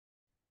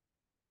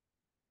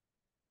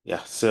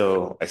Yeah,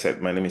 so I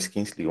said my name is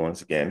Kingsley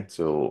once again.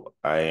 So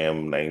I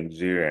am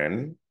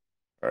Nigerian,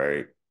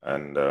 right?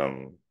 And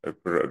a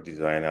product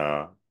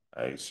designer.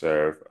 I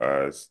serve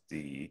as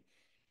the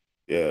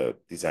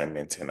design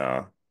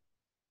maintainer,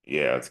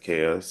 yeah, at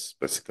CHAOSS,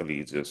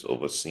 basically just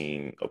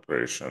overseeing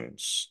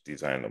operations,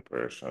 design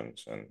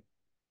operations, and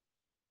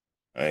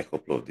a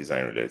couple of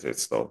design related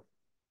stuff.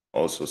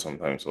 Also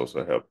sometimes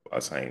also help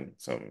assign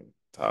some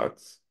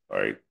tasks,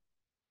 right?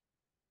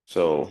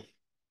 So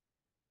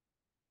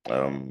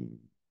um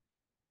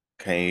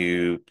can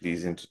you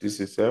please introduce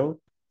yourself,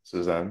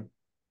 Suzanne?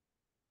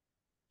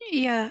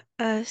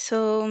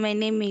 So my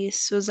name is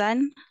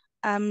Susan.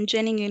 I'm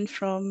joining in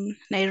from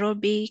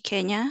Nairobi,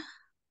 Kenya.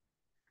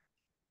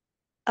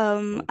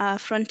 I'm a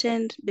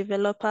front-end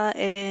developer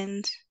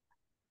and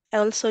I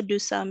also do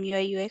some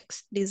UI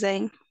UX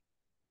design,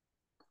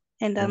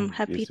 and I'm Oh,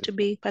 happy to beautiful.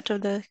 be part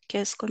of the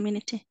CHAOSS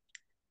community.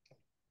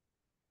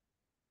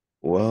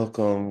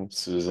 Welcome,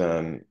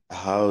 Susan.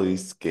 How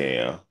is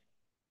Kenya?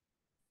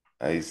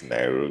 How is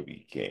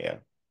Nairobi,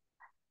 Kenya?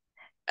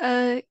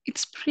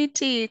 It's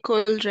pretty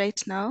cold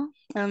right now,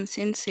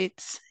 since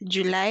it's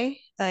July.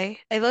 I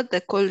thought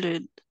the cold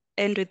would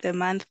end with the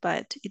month,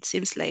 but it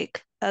seems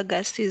like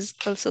August is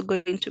also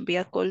going to be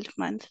a cold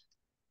month.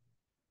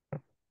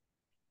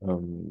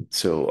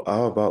 So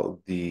how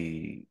about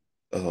the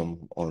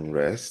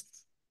unrest?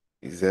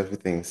 Is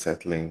everything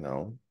settling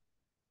now?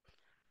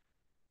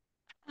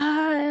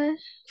 Uh,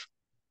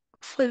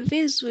 For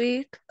this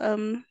week,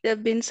 there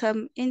have been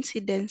some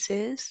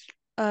incidences.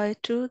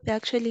 Two, they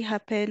actually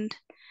happened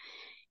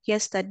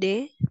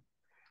yesterday.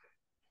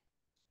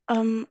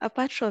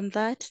 Apart from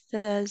that,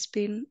 there's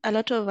been a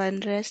lot of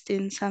unrest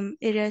in some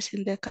areas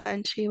in the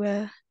country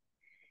where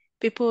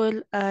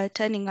people are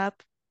turning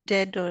up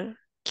dead or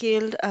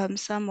killed.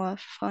 Some were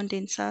found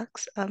in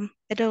sacks. I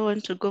don't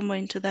want to go more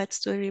into that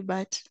story,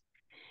 but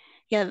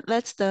yeah,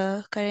 that's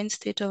the current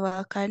state of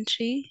our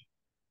country.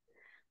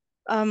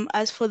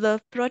 As for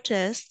the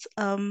protests,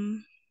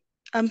 I'm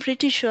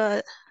pretty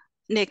sure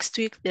next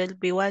week there'll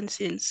be one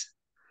since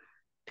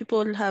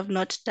people have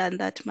not done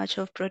that much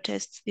of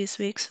protests this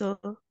week. So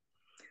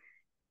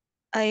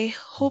I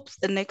hope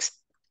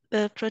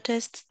the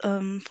protests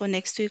for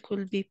next week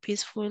will be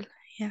peaceful.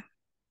 Yeah.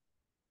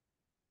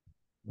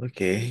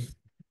 Okay,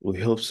 we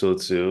hope so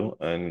too.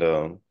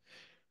 And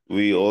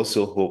we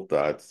also hope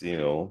that,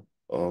 there'll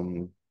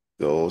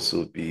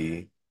also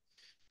be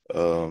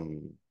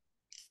um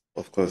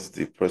of course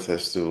the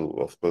process to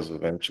of course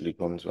eventually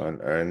come to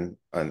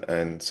an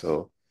end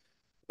so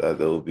that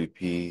there will be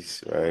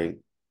peace, right?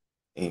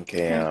 In Yeah.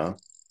 Kenya.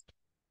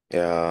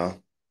 Yeah,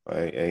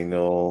 I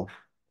know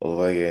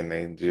over here in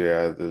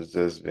Nigeria there's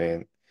just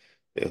been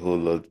a whole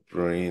lot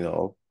brewing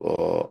up,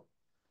 but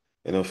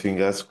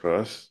fingers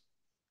crossed.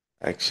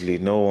 Actually,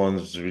 no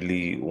one's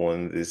really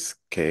won this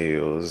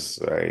chaos,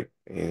 right?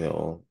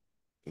 No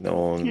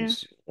Yeah.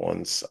 one's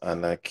wants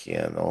anarchy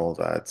and all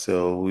that.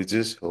 So we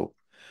just hope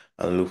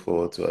and look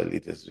forward to our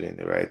leaders doing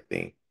the right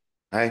thing.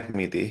 Hi,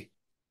 Midi.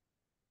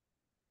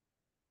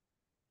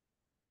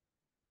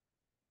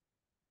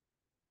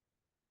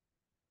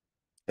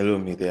 Hello,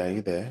 Midi. Are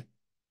you there?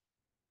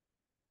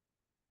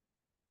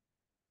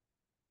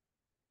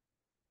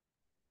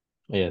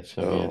 Yes,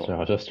 yes. I So,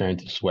 was just trying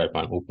to swipe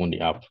and open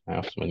the app. I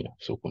have so many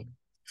apps open.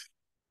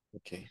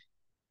 okay.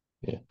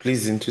 Yeah.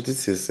 Please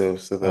introduce yourself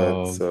so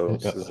that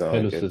Susan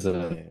will Hello, get to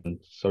know Susan. you.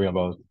 Sorry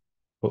about.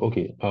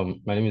 Okay.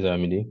 My name is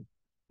Amide.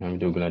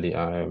 Amide Ogunade.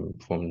 I'm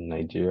from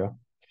Nigeria.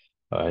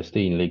 I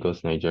stay in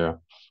Lagos, Nigeria.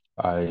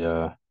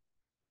 I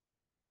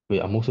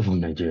wait. I'm also from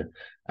Nigeria.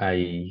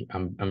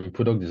 I'm a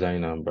product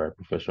designer by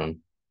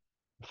profession,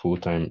 full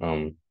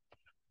time.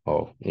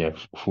 Oh yeah,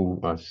 full.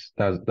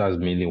 That's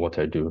mainly what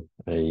I do.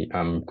 I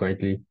am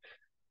currently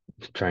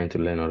trying to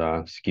learn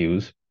other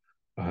skills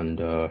and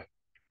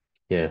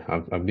yeah,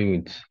 I've been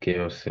with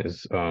Chaos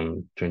since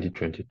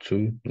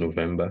 2022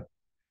 November.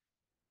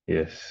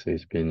 Yes,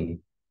 it's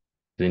been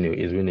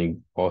a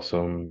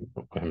awesome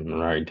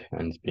ride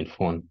and it's been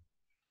fun.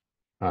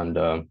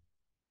 And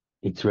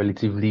it's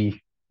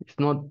relatively it's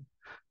not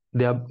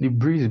the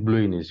breeze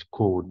blowing is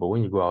cold, but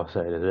when you go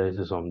outside,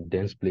 there's some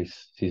dense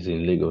places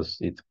in Lagos.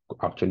 It's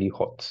actually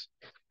hot.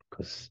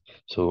 Cause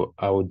so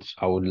I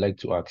would like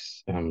to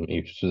ask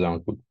if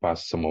Susan could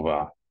pass some of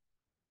our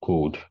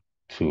code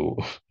to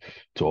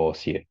to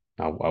us here.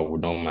 I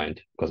would not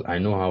mind because I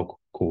know how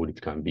cold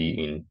it can be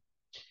in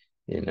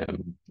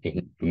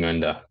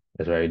Uganda,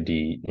 that's right,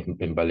 the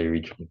Mbale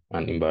region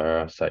and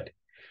Imbara side.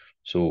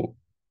 So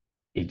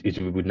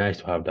it would be nice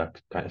to have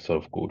that kind of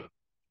sort of code.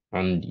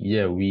 And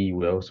yeah,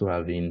 we're also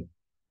having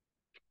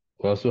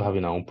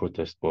our own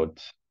protest,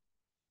 but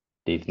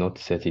they've not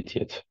set it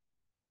yet.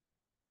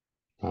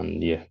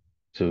 And yeah,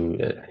 so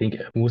I think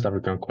most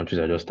African countries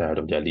are just tired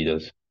of their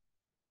leaders.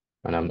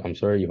 And I'm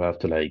sorry you have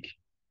to like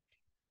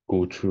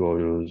go through all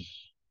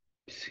those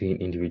seeing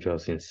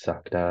individuals in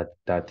sack.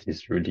 That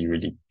is really,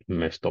 really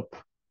messed up.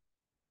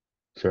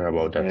 Sorry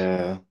about that.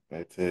 Yeah,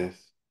 it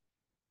is.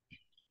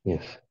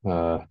 Yes.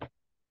 Apart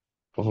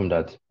from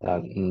that,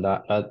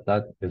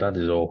 that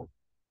is all.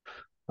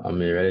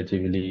 I'm a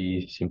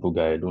relatively simple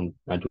guy. I don't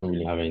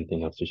really have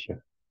anything else to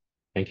share.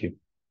 Thank you.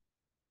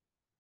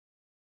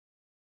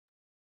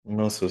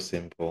 Not so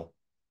simple.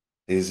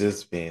 He's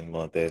just being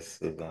modest,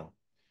 Susan.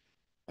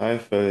 Hi,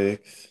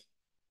 Felix.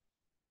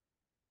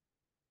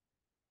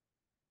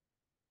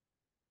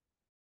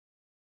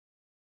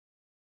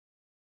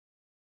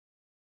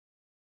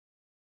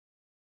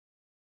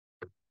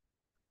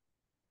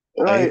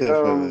 Are you Hi, there,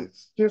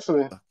 Felix?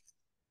 Kingsley.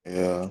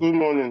 Yeah. Good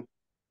morning.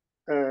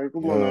 Good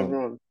morning, Yeah.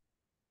 everyone.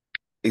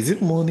 Is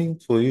it morning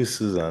for you,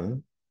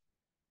 Susan?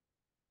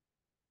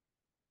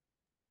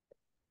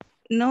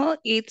 No,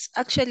 it's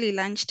actually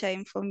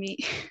lunchtime for me.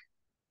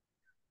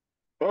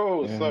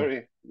 Oh, Yeah.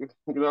 sorry.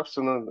 Good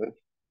afternoon,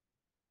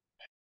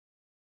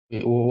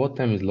 then. What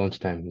time is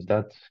lunchtime? Is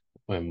that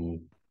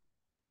um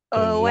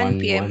 1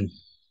 p.m. one?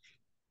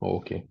 Oh,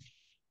 okay.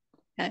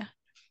 Yeah.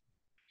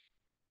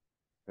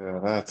 Yeah,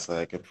 that's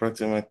like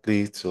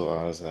approximately 2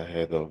 hours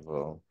ahead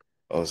of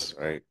us,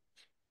 right?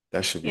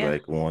 That should be Yeah.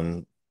 like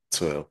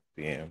 1:12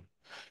 p.m.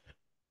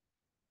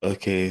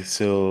 Okay,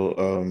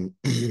 so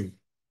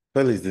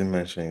Felix didn't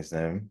mention his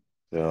name.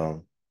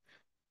 So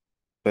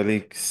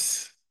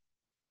Felix,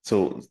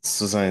 so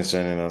Susan is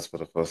joining us for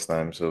the first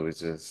time, so we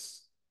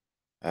just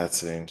had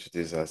to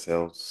introduce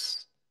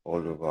ourselves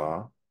all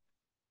over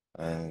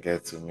and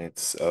get to meet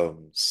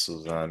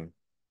Susan.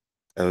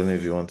 I don't know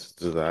if you want to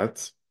do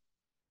that.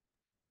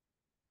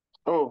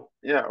 Oh,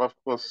 yeah, of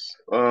course.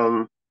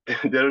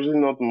 There is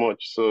not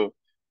much. So,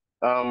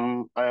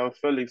 I am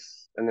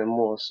Felix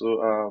Enemo.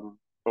 So,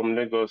 from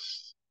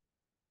Lagos,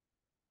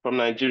 from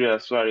Nigeria.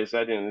 So I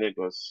reside in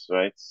Lagos,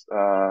 right?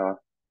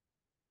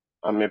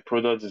 I'm a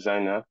product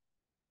designer,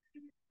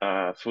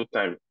 full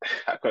time,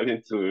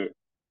 according to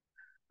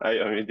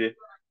Ayomide.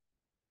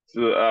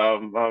 So,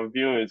 I've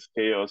been with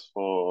Chaos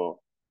for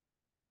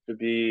to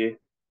be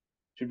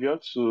to be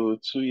up to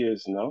 2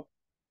 years now,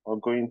 or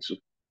going to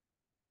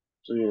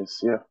 2 years,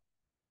 yeah.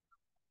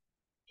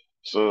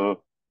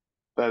 So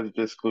that's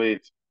basically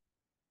it.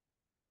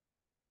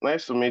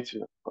 Nice to meet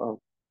you,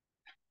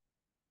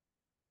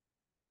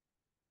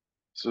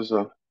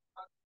 Susan.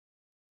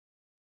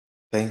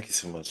 Thank you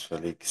so much,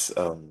 Felix.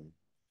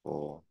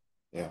 For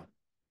yeah.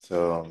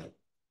 So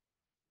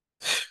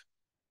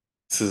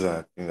Susan,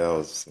 I think that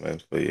was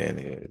meant for you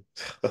anyway.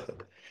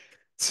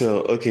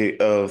 So okay,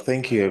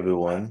 thank you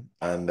everyone,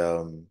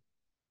 and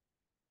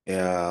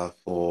yeah,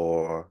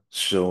 for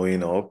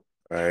showing up,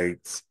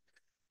 right?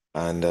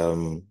 And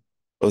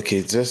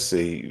okay, just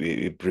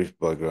a brief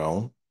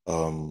background.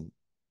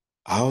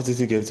 How did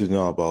you get to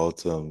know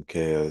about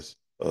chaos,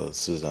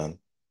 Susan?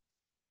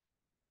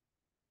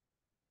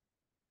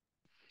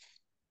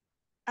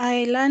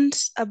 I learned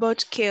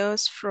about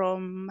chaos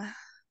from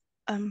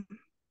um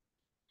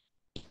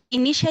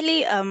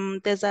initially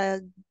there's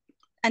an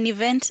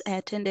event I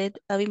attended,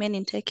 a women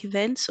in tech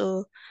event.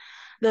 So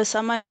there's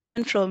someone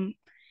from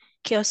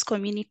chaos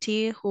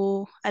community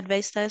who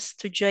advised us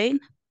to join.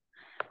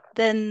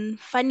 Then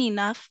funny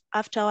enough,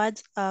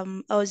 afterwards, I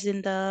was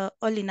in the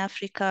All in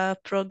Africa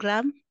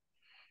program,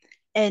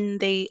 and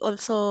they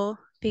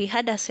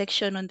had a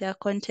section on their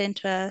content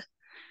where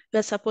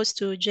we're supposed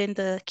to join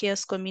the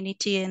chaos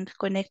community and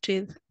connect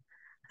with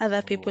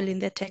other people Oh, in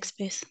the tech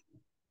space.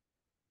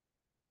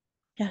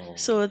 Yeah, oh,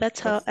 so that's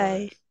how that's I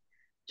nice.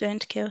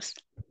 joined chaos.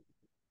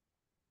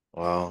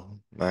 Wow,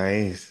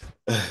 nice.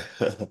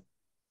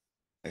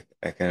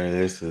 I can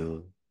relate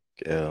to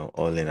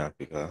all in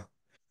Africa.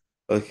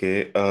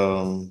 Okay,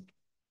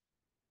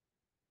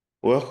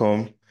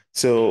 welcome.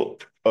 So,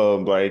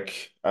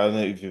 like, I don't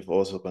know if you've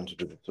also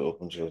contributed to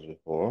open source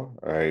before,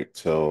 right?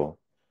 So,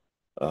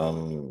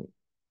 um,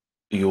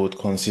 you would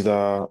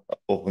consider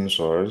open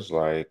source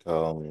like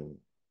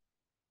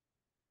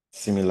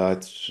similar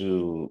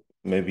to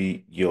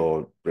maybe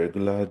your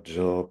regular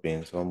job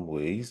in some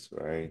ways,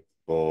 right?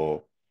 But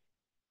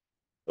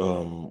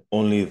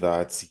only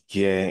that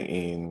year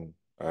in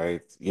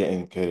right year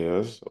in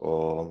chaos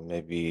or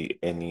maybe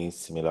any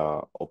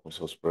similar open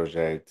source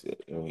project,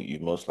 you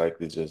most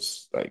likely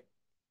just like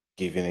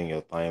giving in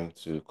your time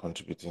to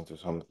contributing to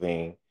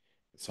something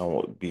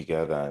somewhat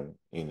bigger than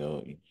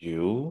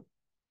you,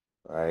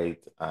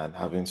 right? And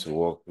having to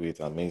work with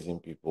amazing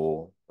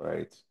people,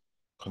 right?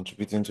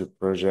 Contributing to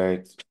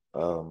projects,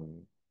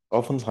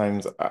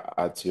 oftentimes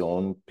at your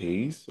own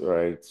pace,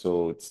 right?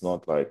 So it's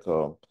not like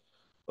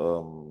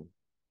um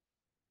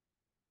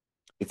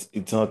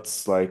it's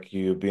not like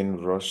you're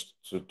being rushed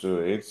to do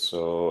it.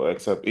 So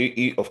except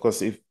of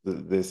course if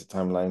there's a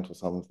timeline for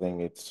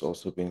something, it's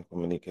also been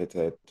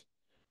communicated,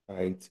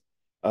 right?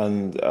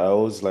 And I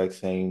always like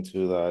saying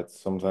too that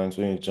sometimes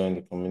when you join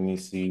the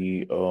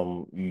community,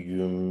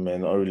 you may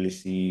not really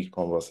see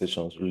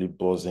conversations really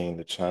buzzing in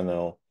the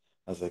channel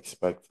as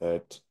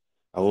expected.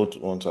 I would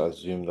want to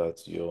assume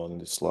that you're on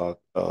the Slack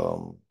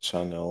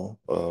channel,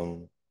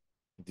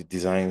 the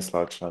design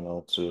Slack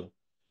channel too.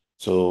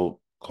 So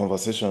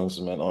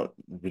conversations may not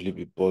really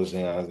be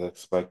buzzing as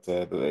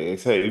expected. Like I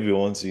said, if you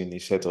want to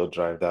initiate or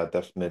drive that,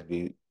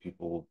 definitely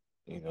people,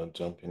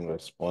 jump in,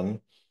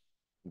 respond.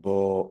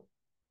 But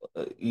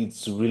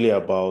it's really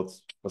about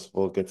first of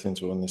all, getting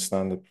to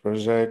understand the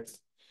project,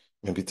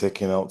 maybe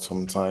taking out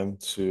some time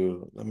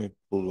to let me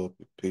pull up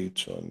a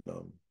page on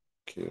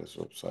CHAOSS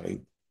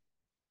website.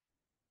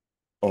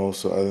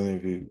 Also, I don't know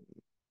if you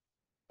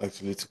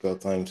actually took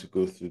out time to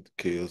go through the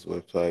CHAOSS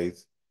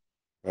website,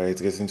 right?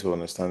 Getting to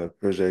understand the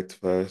project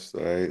first,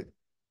 right?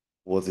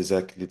 What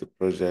exactly the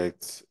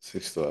project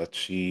seeks to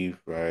achieve,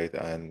 right?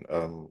 And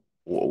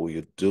what were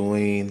you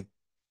doing?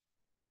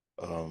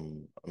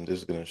 I'm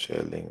just gonna share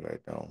a link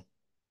right now.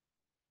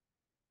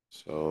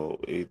 So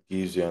it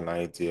gives you an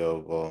idea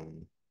of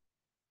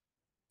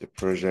the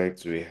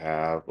projects we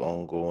have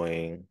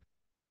ongoing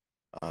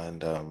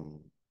and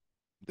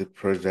the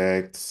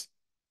projects,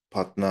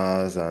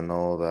 partners and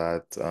all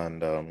that.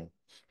 And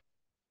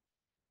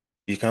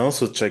you can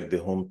also check the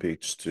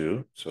homepage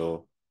too.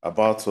 So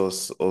About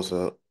Us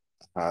also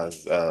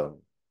has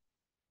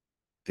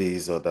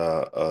these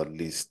other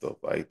list of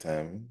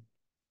items.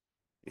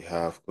 You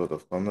have code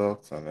of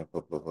conduct and a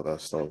couple of other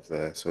stuff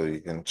there, so you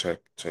can check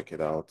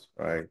it out,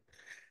 right?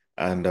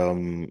 And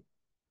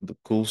the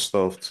cool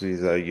stuff too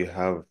is that you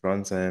have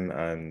front end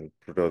and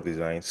product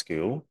design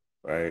skill,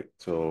 right?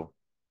 So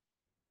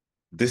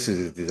this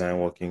is a design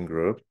working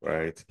group,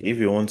 right? If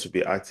you want to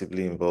be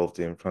actively involved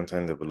in front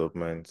end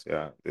development,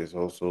 yeah, there's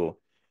also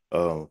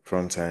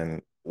front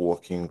end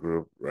working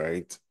group,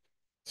 right?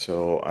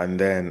 So and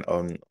then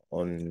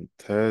on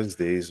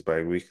Thursdays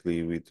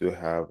bi-weekly we do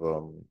have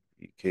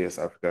KS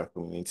Africa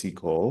community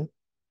call.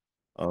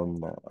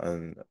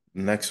 And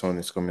next one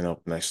is coming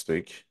up next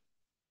week,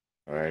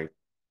 all right?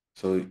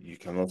 So you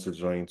can also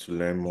join to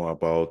learn more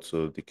about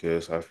the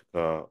KS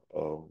Africa,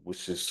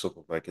 which is sort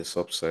of like a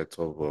subset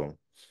of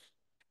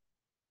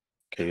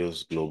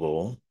Chaos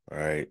Global,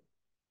 right?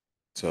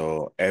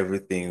 So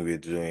everything we're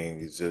doing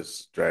is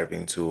just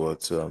driving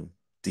towards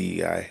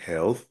DEI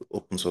health,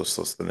 open source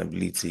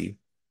sustainability,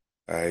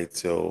 right?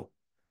 So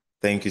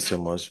thank you so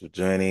much for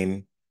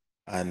joining.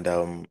 And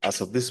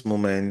as of this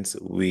moment,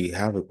 we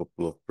have a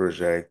couple of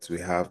projects. We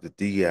have the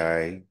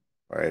DEI,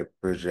 right,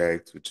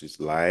 project, which is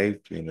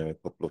live, a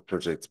couple of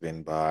projects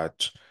being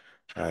batched,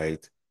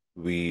 right?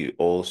 We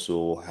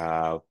also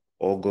have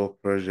Ogo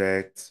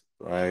project,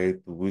 right,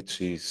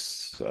 which is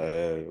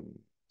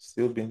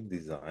still being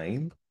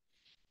designed.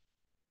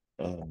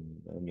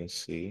 Let me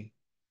see.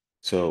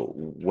 So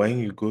when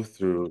you go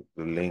through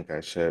the link I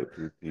shared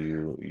with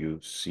you, you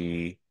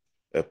see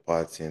a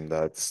part in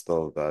that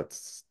stuff that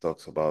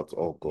talks about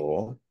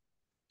Ogo.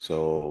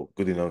 So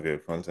good enough you're a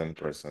front-end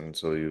person,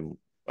 so you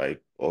might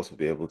also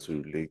be able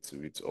to relate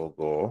to it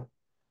Ogo.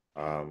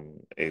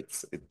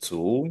 It's a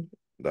tool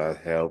that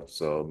helps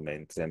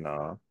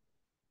maintainer,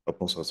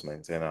 open source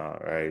maintainer,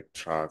 right,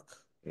 track,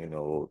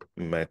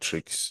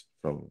 metrics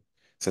from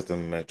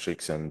certain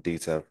metrics and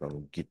data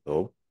from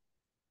GitHub.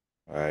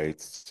 Right.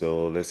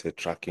 So let's say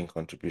tracking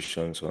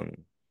contributions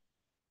on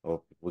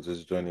or people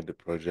just joining the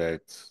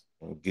project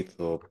on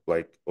GitHub.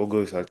 Like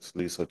Ogo is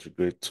actually such a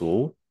great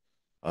tool.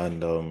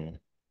 And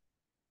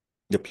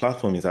the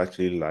platform is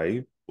actually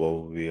live, but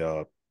we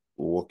are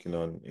working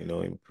on,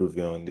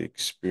 improving on the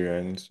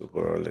experience,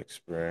 overall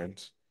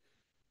experience.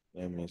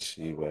 Let me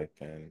see if I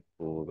can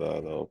pull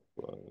that up.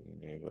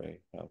 Maybe I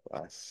have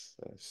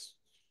access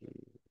to,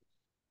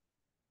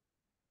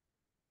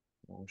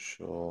 I'm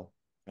sure.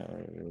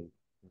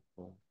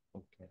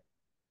 Okay.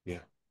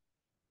 Yeah.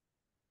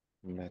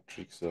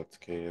 Metrics.ks.io.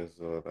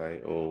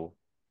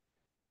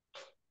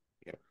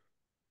 Yeah.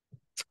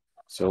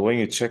 So when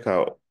you check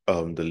out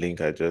the link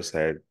I just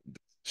had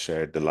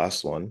shared, the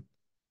last one,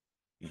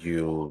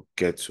 you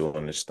get to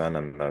understand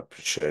and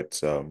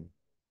appreciate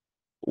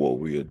what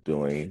we are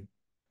doing.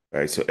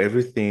 Right. So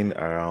everything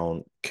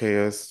around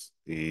chaos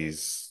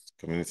is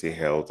community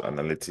health,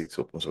 analytics,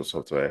 open source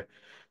software.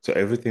 So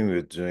everything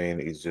we're doing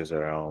is just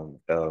around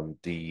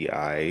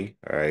DEI,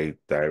 right?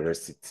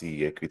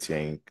 Diversity, equity,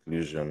 and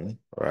inclusion,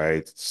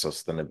 right?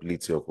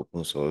 Sustainability of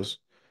open source,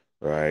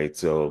 right?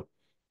 So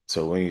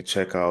when you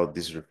check out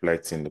this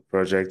reflecting the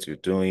project you're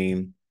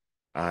doing,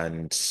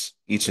 and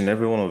each and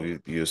every one of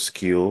your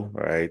skill,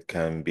 right,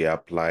 can be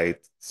applied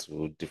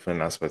to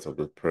different aspects of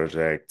the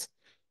project,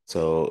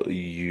 so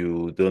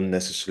you don't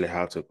necessarily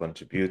have to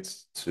contribute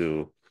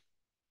to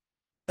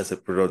as a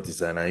product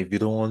designer if you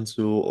don't want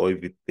to, or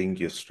if you think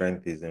your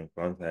strength is in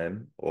front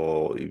end,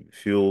 or if you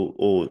feel,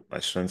 oh, my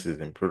strength is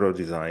in product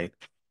design,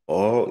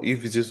 or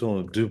if you just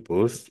want to do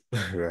both,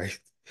 right?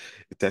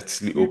 It's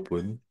actually Yeah.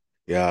 open.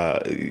 Yeah,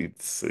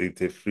 it's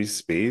a free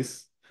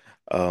space.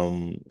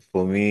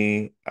 For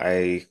me,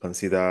 I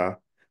consider,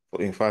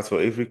 in fact, for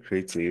every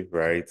creative,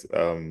 right?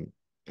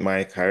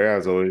 My career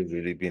has always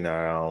really been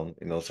around,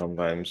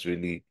 sometimes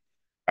really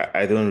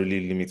I don't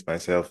really limit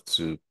myself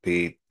to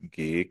paid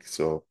gigs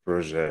or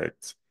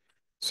projects.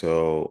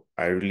 So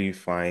I really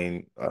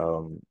find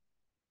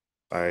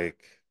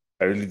like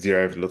I really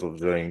derive a lot of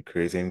joy in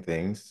creating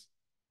things,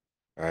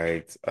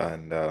 right?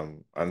 And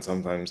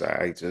sometimes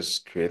I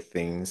just create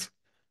things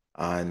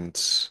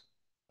and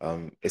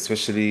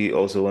Especially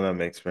also when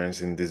I'm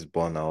experiencing this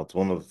burnout,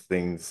 one of the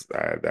things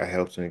that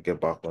helps me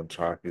get back on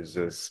track is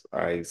just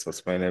I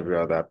suspend every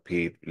other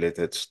paid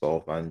related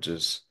stuff and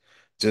just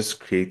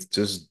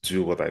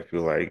do what I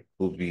feel like. It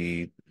could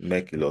be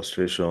make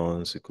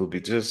illustrations, it could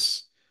be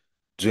just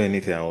do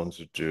anything I want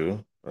to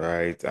do,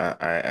 right?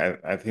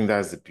 I think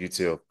that's the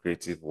beauty of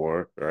creative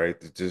work,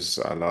 right? It just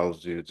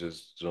allows you to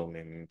just zoom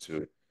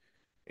into,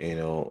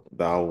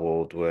 that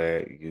world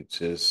where you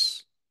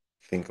just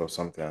think of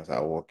something and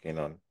start working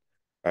on,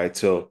 right?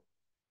 So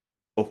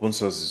open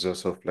source is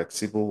just so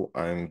flexible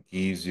and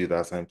gives you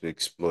that time to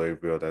explore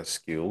every other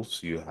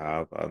skills you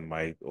have and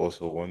might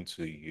also want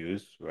to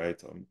use,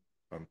 right? And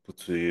put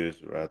to use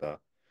rather.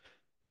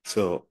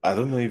 So I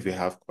don't know if you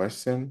have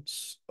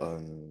questions.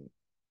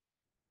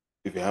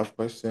 If you have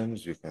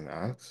questions, you can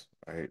ask,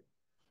 right?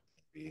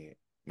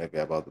 Maybe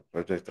about the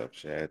project I've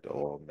shared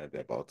or maybe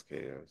about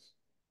chaos.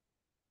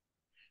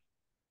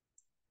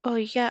 Oh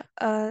yeah,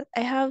 I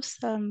have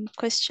some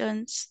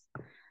questions.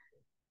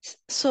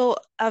 So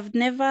I've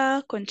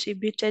never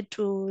contributed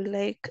to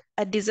like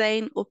a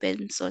design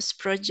open source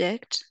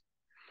project.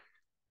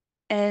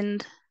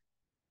 And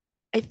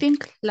I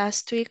think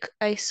last week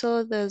I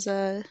saw there's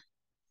a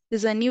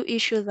new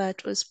issue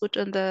that was put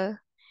on the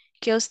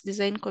chaos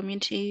design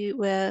community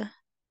where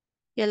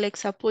you're like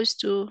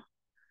supposed to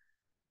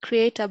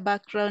create a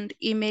background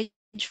image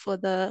for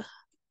the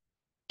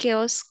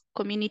chaos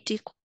community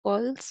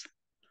calls.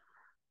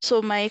 So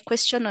my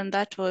question on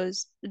that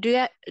was,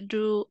 do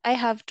I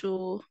have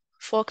to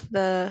fork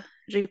the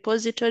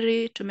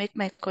repository to make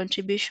my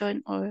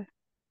contribution, or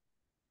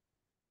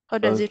how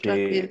does it work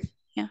with, Okay.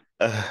 yeah?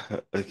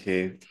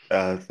 Okay.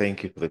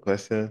 Thank you for the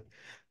question.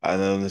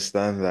 And I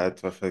understand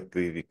that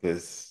perfectly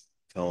because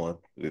someone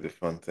with the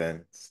front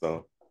end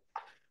stuff.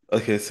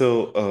 Okay,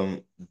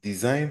 so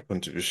design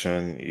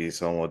contribution is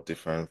somewhat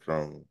different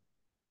from,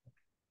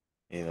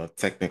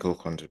 technical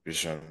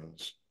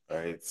contributions,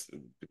 right?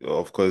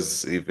 Of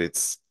course, if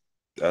it's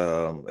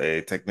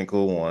a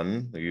technical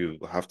one, you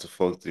have to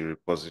fork the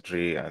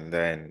repository and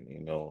then,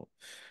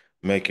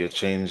 make your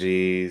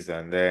changes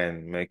and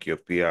then make your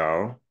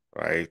PR,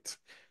 right?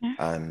 Yeah.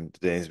 And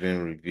then it's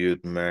been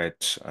reviewed,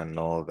 merged, and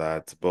all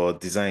that. But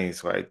design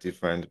is quite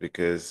different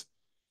because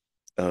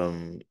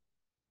um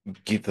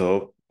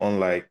GitHub,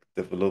 unlike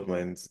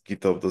development,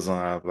 GitHub doesn't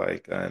have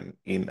like an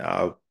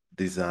in-app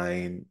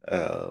design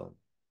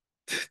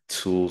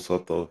tool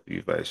sort of,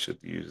 if I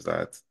should use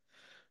that,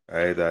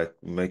 right? That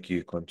make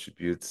you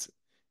contribute,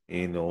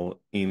 in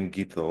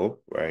GitHub,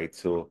 right?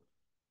 So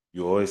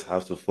you always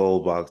have to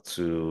fall back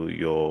to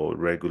your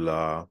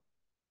regular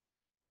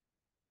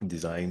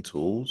design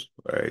tools,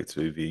 right?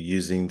 So if you're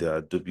using the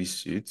Adobe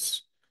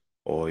suits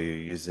or you're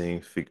using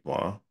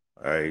Figma,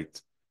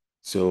 right?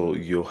 So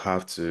you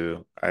have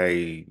to,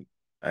 I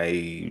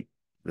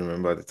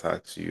remember the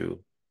tags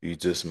you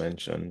just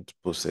mentioned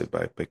posted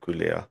by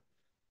Peculiar.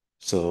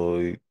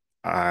 So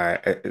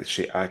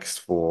she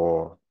asked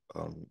for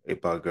a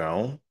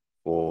background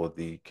for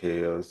the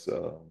chaos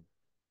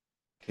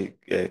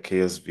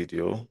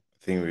video.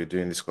 I think we were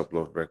doing this couple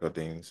of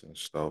recordings and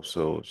stuff,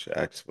 so she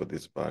asked for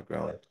this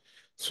background.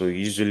 So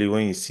usually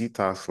when you see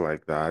tasks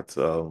like that,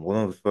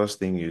 one of the first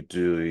thing you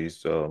do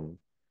is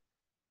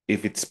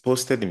if it's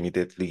posted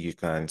immediately, you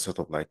can sort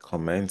of like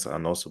comment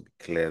and also be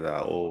clear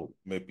that, oh,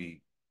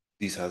 maybe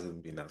this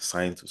hasn't been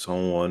assigned to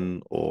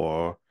someone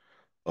or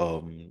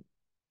um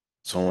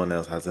someone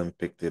else hasn't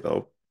picked it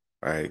up,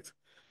 right?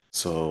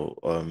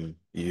 So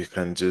you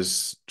can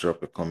just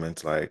drop a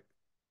comment like,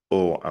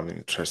 oh, I'm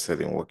interested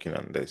in working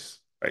on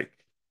this. Like,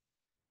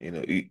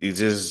 you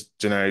just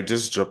generally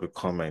just drop a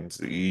comment.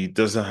 It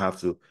doesn't have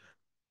to.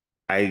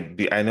 I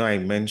know I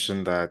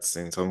mentioned that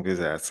in some cases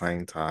I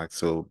assign tags,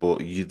 so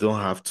but you don't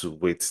have to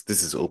wait.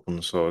 This is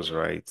open source,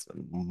 right?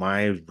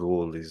 My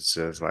role is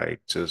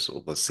just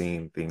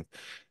overseeing things.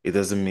 It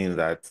doesn't mean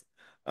that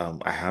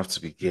I have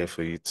to be here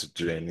for you to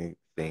do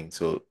anything.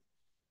 So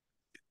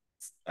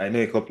I know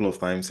a couple of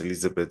times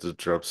Elizabeth will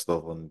drop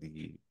stuff on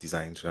the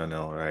design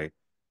channel, right?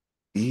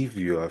 If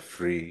you are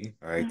free,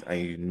 right, Yeah.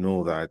 and you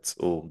know that,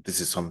 oh, this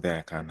is something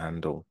I can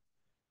handle,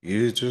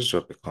 you just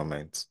drop a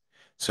comment.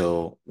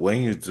 So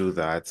when you do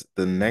that,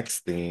 the next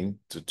thing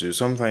to do,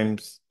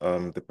 sometimes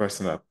the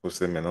person that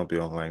posted may not be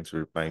online to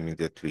reply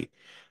immediately.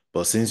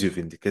 But since you've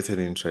indicated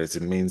interest,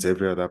 it means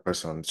every other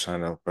person on the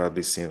channel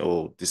probably seen,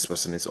 oh, this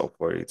person is up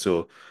for it.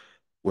 So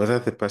whether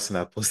the person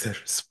that posted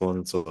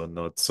responds or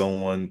not,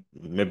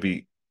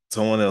 maybe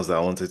someone else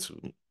that wanted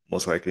to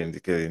most likely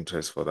indicate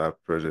interest for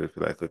that project,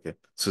 feel like, okay,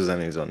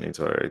 Susan is on it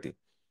already.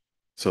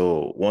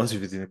 So once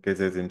you've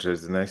indicated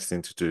interest, the next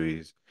thing to do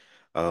is,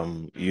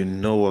 you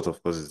know what,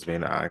 of course, is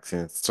being asked.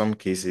 In some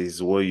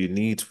cases, what you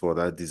need for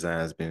that design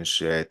has been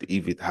shared.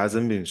 If it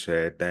hasn't been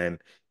shared, then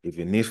if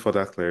you need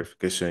further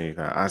clarification, you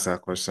can ask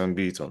that question,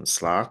 be it on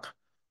Slack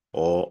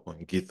or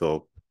on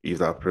GitHub. If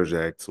that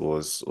project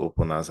was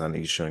open as an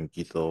issue on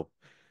GitHub,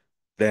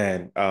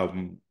 then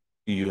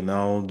you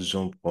now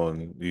jump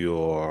on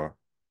your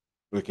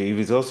okay. If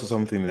it's also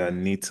something that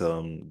needs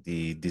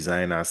the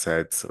design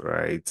assets,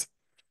 right?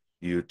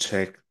 you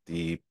check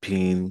the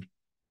pin,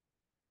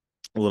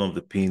 one of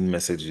the pin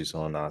messages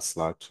on our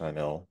Slack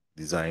channel,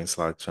 design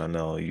Slack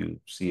channel, you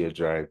see a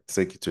drive,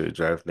 take you to a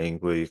drive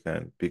link where you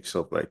can pick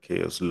stuff like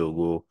Chaos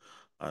logo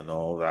and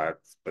all that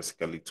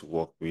basically to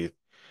work with.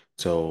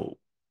 So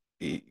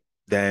i-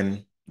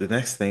 then the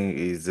next thing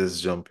is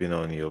just jumping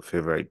on your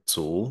favorite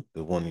tool,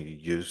 the one you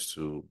use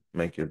to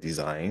make your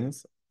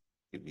designs.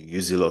 If you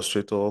use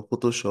Illustrator,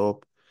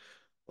 Photoshop,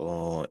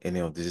 or any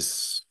of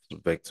these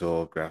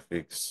vector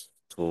graphics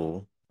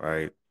tool,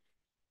 right?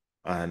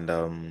 And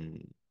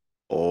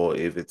or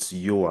if it's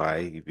UI,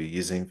 if you're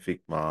using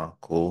Figma,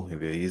 cool.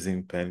 If you're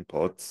using pen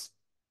pots,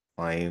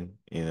 fine,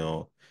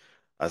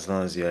 as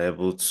long as you're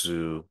able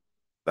to,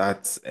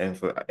 that's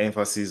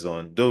emphasis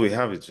on, though we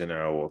have a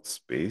general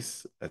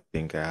workspace. I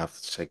think I have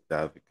to check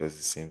that because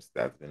it seems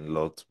that's been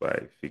locked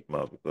by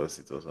Figma because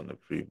it was on the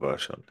free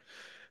version.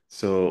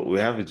 So we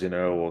have a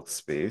general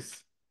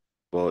workspace,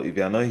 but if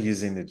you're not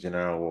using the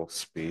general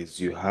workspace,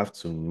 you have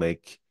to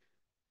make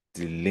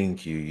the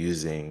link you're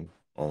using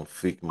on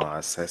Figma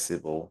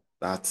accessible.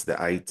 That's the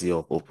idea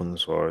of open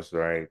source,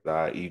 right?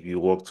 That if you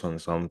worked on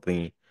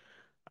something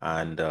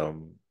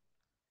and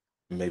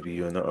maybe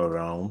you're not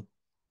around,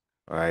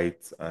 right?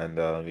 And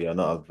you're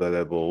not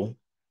available,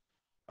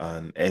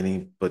 and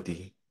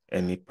anybody,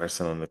 any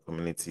person on the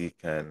community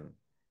can,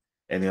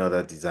 any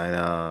other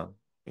designer,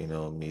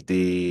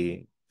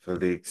 Mide,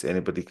 Felix,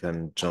 anybody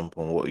can jump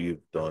on what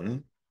you've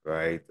done,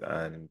 right?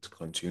 And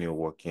continue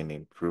working,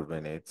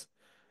 improving it,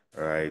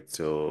 right?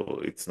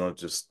 So it's not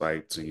just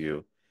tied to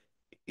you.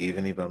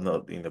 Even if I'm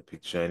not in the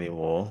picture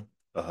anymore,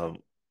 um,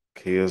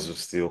 chaos will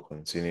still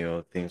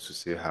continue, things will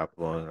still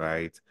happen,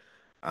 right?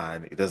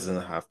 And it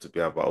doesn't have to be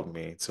about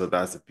me. So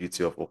that's the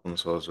beauty of open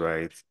source,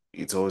 right?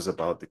 It's always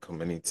about the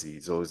community,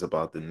 it's always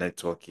about the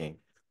networking,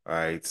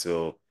 right?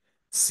 So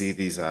see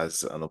this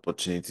as an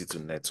opportunity to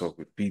network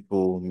with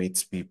people,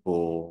 meet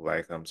people.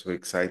 Like I'm so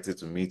excited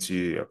to meet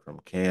you. You're from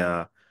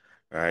Kenya,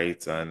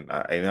 right? And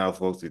I know I've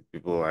worked with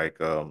people like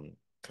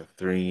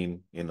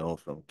Catherine,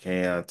 from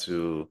Kenya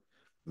to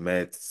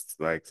met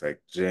like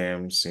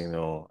James,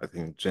 I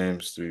think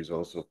James too is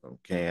also from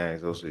Kenya,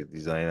 he's also a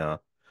designer.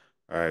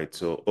 All right,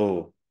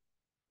 so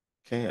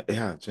Kenya,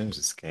 yeah, James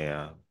is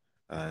Kenya.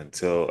 And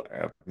so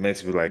I've met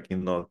people like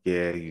in North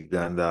here,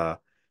 Uganda,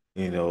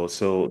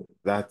 so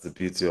that's the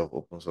beauty of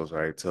open source,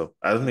 right? So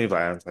I don't know if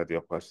I answered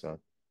your question.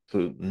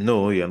 So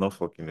no, you're not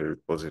forking the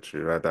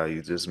repository. Rather,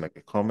 you just make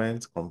a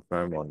comment,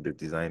 confirm on the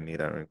design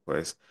need and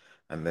request,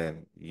 and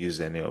then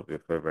use any of your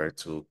favorite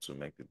tool to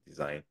make the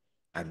design.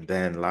 And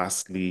then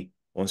lastly,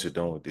 once you're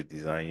done with the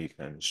design, you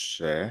can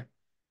share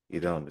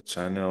either on the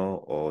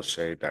channel or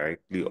share it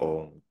directly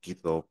on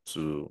GitHub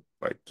to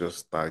like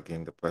just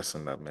tagging the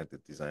person that made the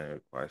design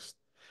request.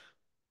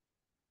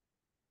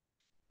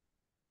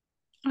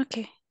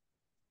 Okay.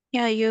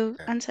 Yeah, you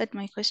Okay. answered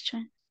my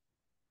question.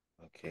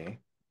 Okay.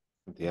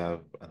 Do you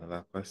have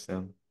another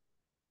question?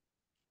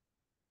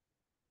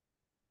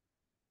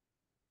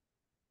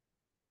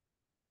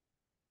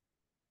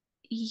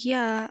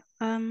 Yeah,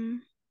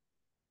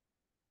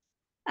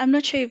 I'm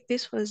not sure if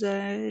this was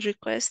a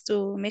request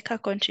to make a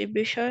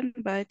contribution,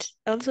 but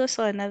I also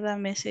saw another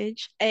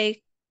message.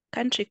 I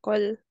can't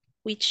recall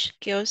which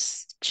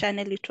chaos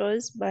channel it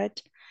was,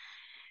 but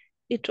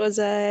it was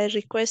a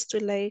request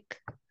to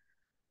like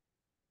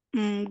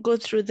go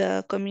through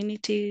the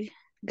community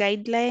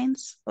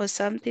guidelines or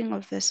something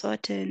of the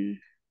sort and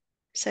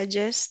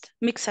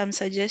make some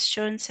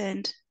suggestions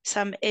and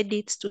some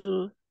edits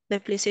to the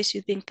places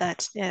you think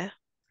that there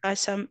are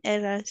some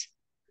errors.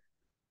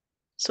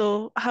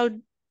 So how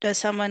does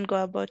someone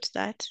go about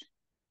that?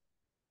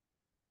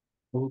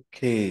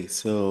 Okay,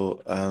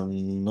 so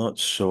I'm not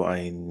sure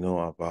I know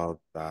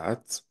about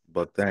that,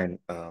 but then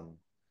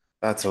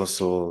that's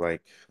also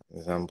like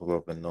example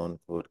of a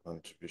non-code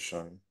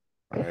contribution,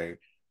 right?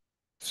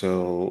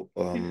 So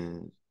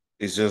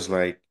it's just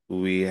like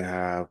we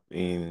have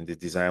in the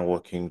design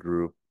working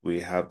group, we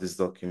have this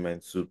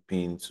document to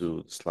pin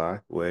to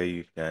Slack where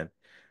you can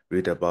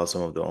read about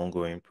some of the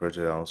ongoing projects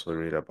and also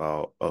read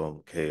about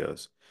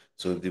chaos.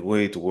 So the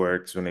way it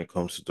works when it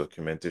comes to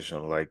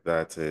documentation like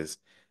that is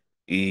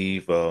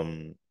if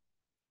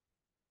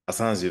as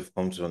long as you've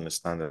come to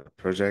understand the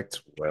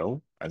project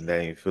well, and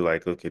then you feel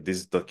like, okay,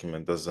 this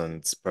document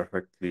doesn't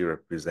perfectly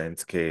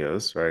represent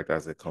chaos, right,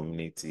 as a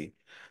community,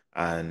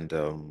 and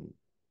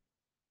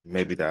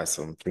maybe there are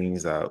some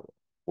things that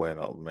were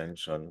not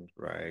mentioned,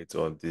 right?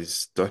 Or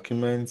this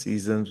document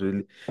didn't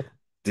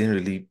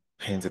really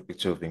paint a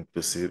picture of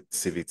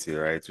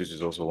inclusivity, right? Which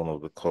is also one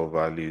of the core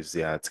values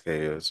they at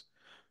Chaos,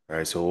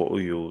 right? So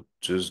what you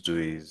just do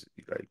is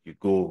like you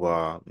go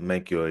over,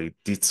 make your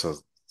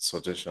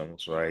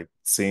suggestions, right?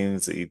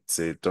 Since it's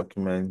a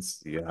document,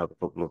 you have a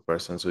couple of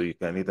persons, so you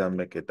can either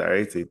make a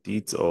direct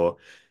edit or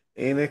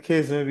in a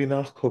case maybe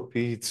not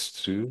copy it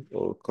too,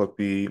 or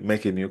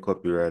make a new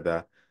copy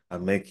rather,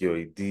 and make your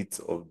edit,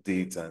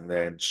 update, and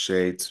then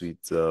share it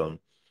with the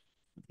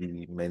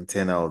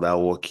maintainer of that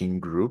working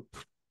group,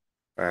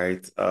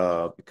 right?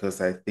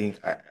 Because I think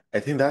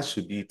that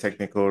should be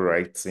technical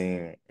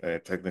writing,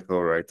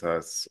 technical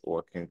writers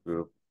working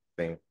group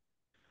thing.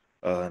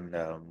 And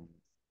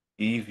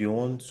if you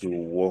want to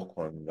work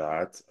on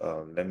that,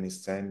 let me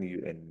send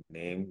you a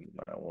name you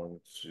might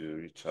want to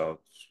reach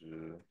out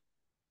to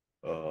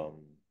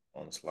um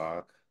on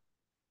Slack.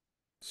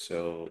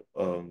 So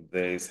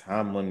there's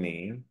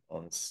Harmony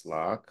on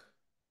Slack.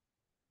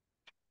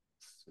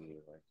 Let's see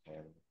if I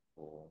can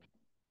pull.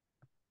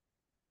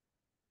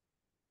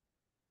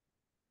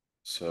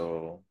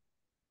 So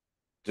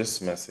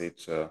just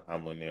message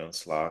Harmony on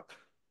Slack.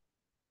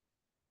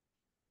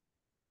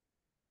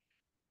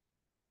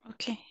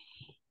 Okay.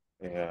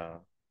 Yeah.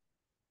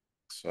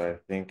 So I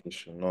think you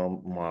should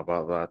know more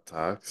about that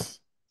tax.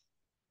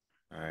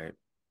 All right.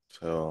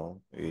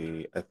 So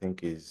I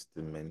think is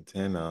the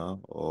maintainer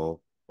or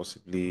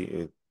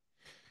possibly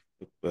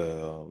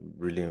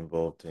really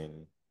involved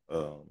in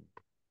um,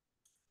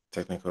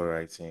 technical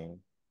writing.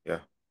 Yeah.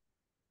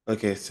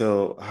 Okay.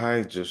 So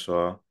hi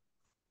Joshua.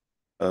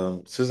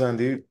 Susan,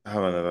 do you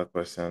have another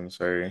question?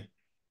 Sorry.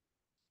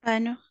 I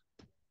know.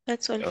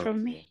 That's all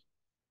from me.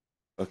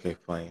 Okay. Okay.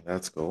 Fine.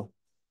 That's cool.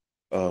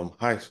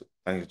 Hi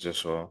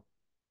Joshua.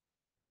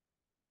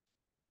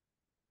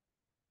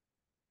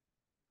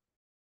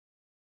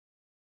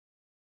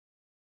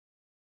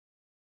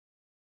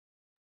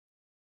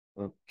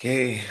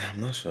 Okay.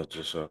 I'm not sure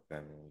Joshua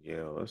can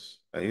hear us.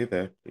 Are you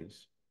there,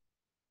 please?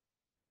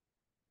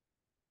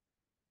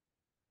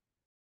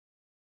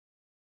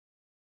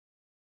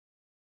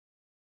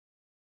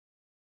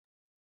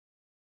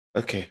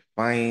 Okay.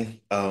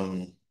 Fine.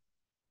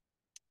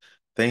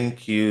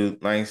 Thank you.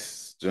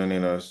 Nice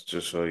joining us,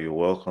 Joshua. You're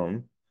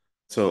welcome.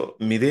 So,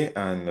 Mide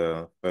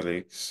and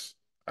Felix,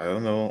 I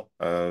don't know.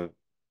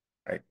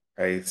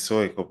 I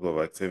saw a couple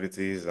of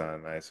activities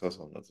and I saw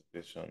some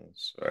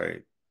notifications,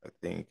 right? I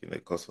think in the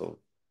course of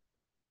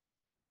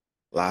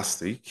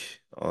last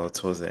week or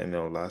towards the end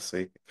of last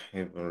week. I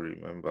can't even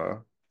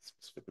remember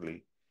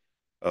specifically.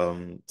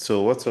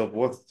 So what's up?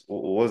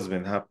 What's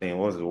been happening?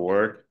 What's the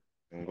work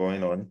been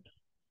going on?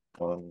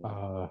 Um,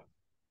 Uh,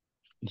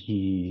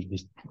 the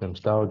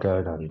style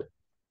guide and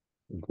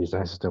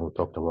design system we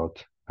talked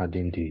about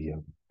adding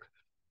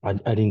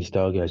adding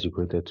style guides you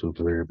created to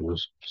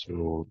variables.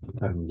 So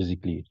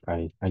basically,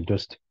 I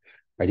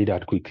did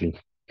that quickly,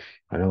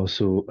 and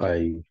also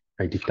I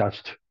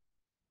detached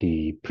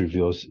the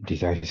previous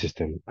design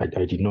system.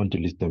 I did not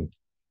delete them.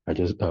 I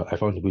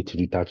found a way to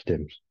detach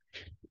them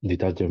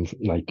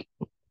like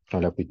how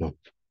do I put it now?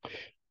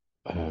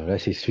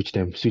 Let's say switch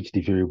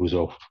the variables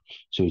off,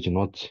 so it will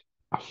not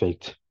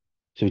affect.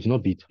 So it will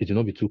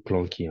not be too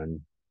clunky,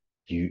 and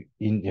you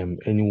in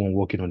anyone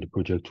working on the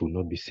project will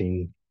not be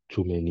seeing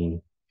too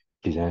many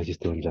design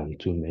systems and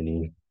too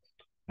many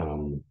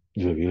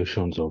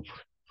variations of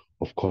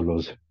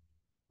colors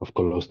of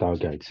color style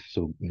guides.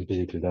 So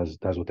basically,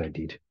 that's what I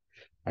did.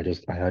 I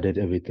added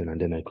everything, and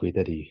then I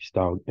created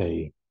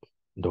a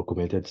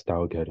documented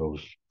style guide of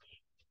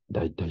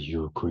that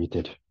you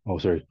created. Oh,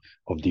 sorry,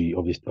 of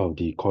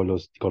the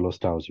color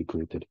styles you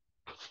created.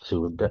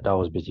 So that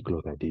was basically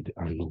what I did.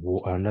 And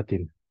another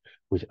thing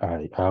which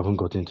I haven't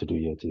gotten to do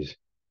yet is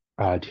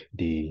add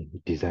the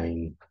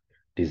designs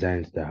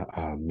that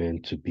are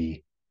meant to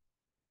be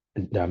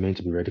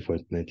ready for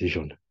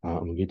implementation.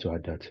 I'm going to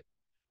add that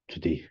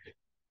today.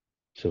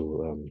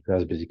 So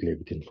that's basically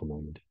everything from my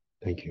end.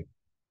 Thank you.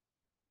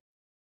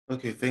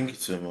 okay, thank you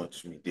so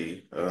much,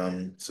 Mide.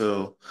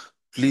 So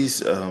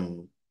please,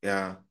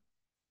 yeah,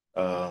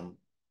 um,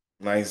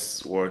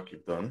 nice work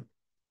you've done,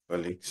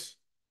 Felix.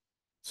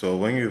 So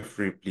when you're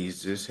free,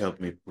 please just help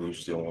me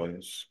push the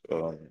ones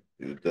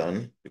you've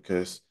done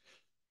because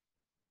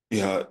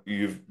yeah,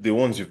 you've the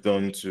ones you've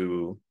done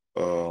to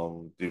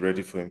be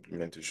ready for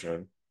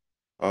implementation.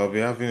 I'll be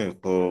having a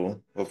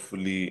call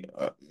hopefully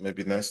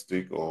maybe next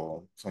week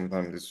or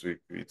sometime this week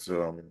with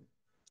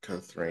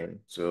Catherine.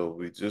 So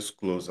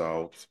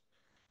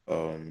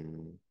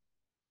um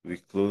we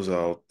close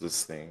out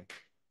this thing.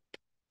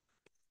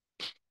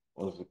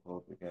 What's it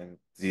called again?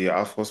 The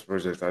Air Force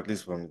project, at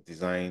least from the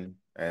design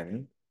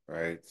end,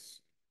 right?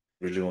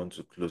 Really want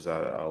to close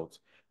that out.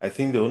 I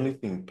think the only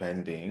thing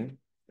pending,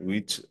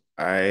 which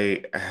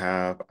I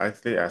have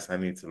actually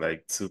assigned it to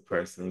like two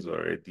persons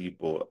already,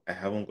 but I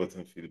haven't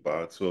gotten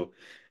feedback. So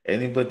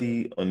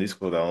anybody on this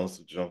call that wants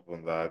to jump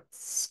on that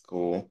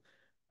school,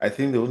 I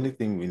think the only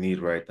thing we need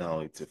right now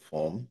is a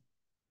form.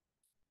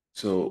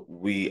 So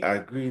we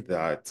agree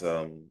that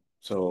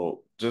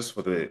so just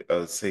for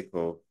the sake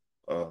of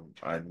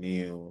our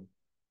new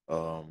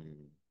um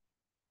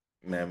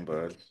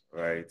members,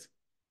 right?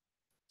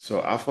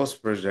 So our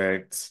first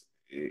project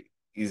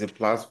is a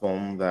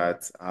platform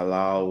that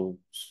allows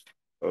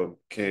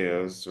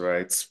CHAOSS,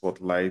 right?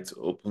 Spotlight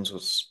open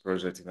source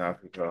project in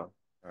Africa,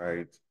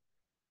 right?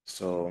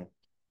 So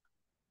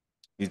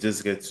you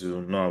just get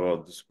to know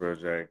about this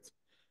project.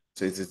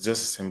 So it is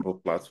just a simple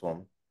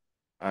platform.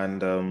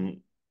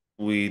 And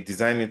we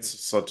design it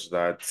such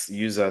that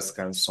users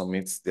can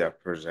submit their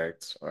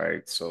project,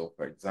 right? So,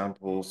 for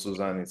example,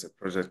 Susan is a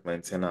project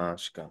maintainer.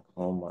 She can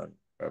come and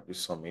we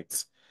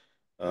submit,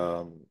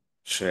 um,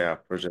 share our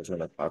project on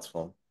the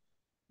platform.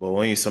 But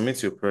when you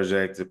submit your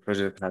project, the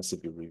project has to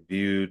be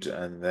reviewed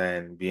and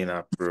then being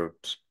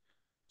approved.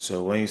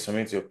 So when you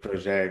submit your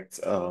project,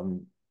 that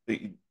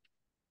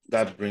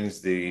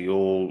brings the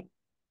whole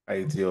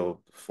idea of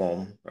the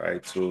form,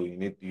 right? So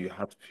you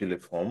have to fill a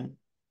form,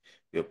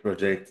 your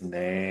project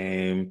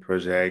name,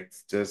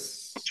 project,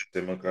 just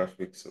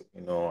demographics,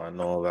 and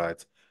all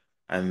that.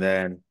 And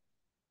then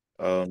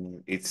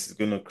it's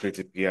gonna create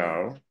a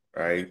PR,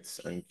 right?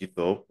 And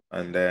GitHub.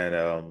 And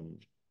then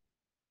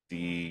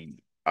the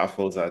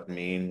Apple's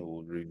admin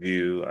will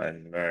review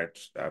and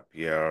merge that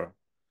PR.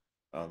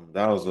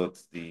 That was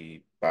what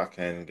the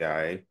backend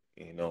guy,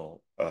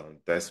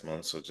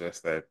 Desmond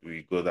suggested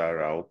we go that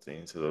route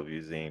instead of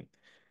using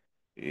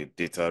a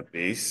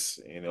database.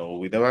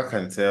 We never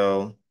can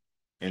tell,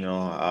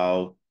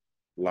 how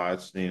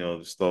large,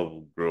 the stuff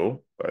will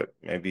grow, but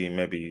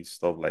maybe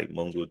stuff like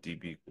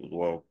MongoDB could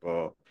work.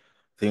 But I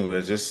think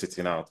we're just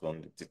sitting out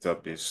on the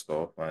database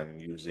stuff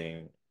and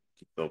using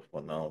GitHub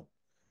for now.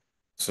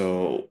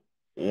 So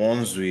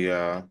once we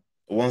are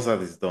once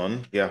that is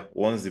done, yeah,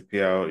 once the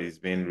PR is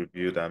being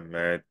reviewed and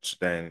merged,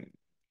 then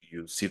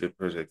you see the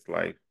project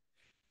live.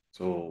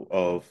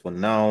 So for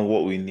now,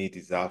 what we need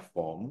is our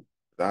form.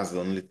 That's the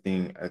only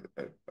thing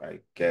I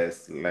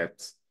guess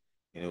left.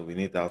 We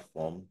need that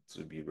form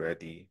to be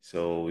ready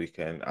so we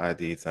can add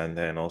it and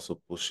then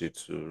also push it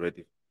to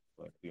ready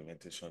for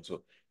implementation.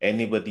 So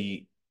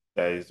anybody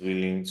that is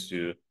willing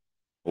to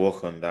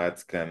work on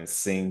that can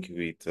sync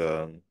with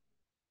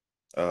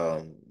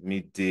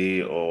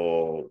Midday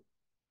or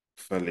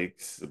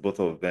Felix. Both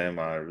of them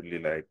are really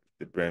like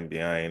the brain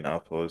behind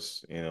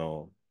Apple's,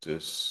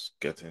 just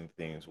getting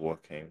things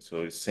working.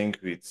 So it's sync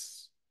with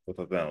both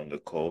of them on the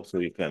call. So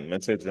you can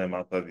message them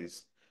after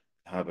this,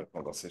 have a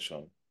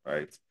conversation,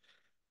 right?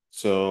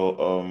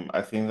 So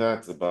I think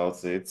that's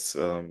about it.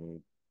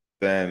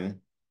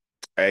 Then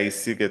I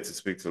still get to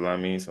speak to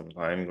Lami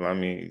sometimes.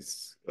 Lami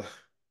is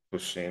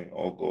pushing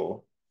or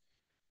go,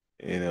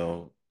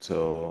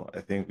 so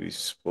I think we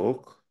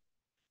spoke.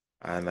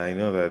 And I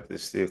know that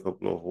there's still a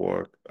couple of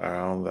work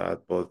around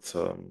that, but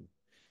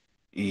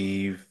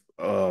if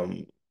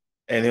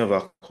any of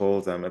our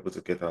calls I'm able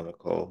to get on the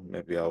call,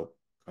 maybe I'll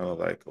kind of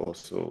like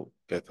also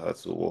get her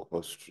to walk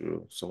us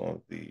through some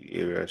of the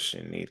areas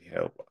she need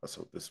help as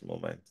of this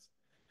moment.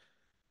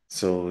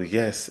 So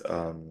yes,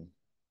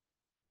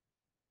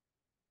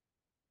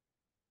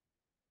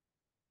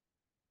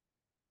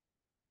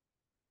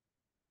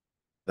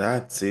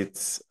 that's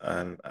it.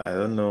 And I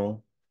don't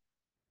know,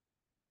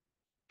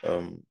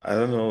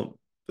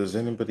 does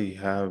anybody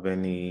have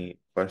any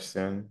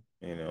question,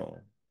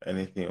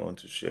 anything you want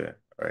to share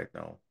right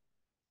now?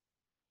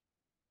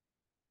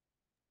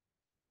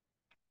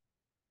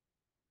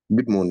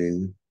 Good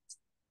morning.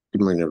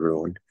 Good morning,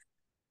 everyone.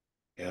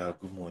 Yeah,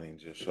 good morning,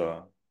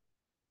 Joshua.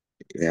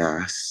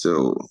 Yeah,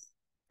 so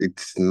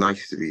it's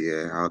nice to be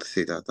here. I would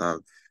say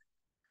that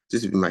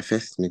this will be my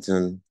first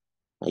meeting.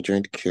 I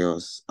joined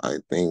CHAOSS, I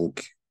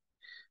think,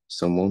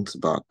 some months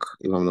back,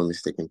 if I'm not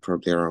mistaken,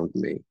 probably around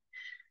May.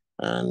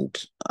 And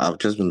I've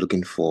just been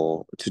looking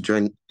for to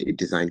join a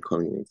design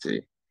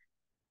community.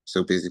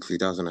 So basically,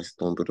 that's when I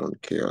stumbled on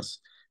CHAOSS.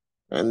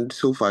 And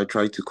so far, I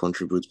try to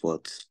contribute,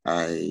 but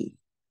I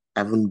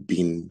haven't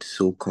been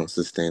so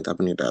consistent. I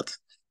mean that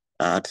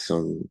I had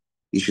some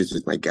issues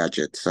with my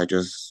gadgets. So I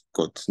just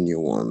got new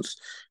ones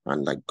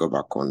and like go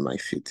back on my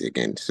feet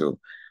again. So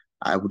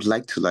I would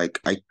like to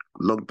I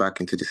logged back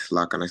into the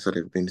Slack and I saw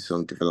there's been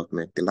some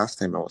development. The last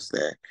time I was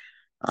there,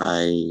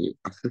 I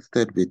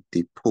assisted with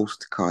the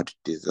postcard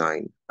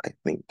design, I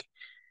think.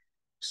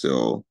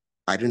 So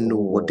I don't know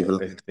what Oh, I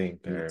development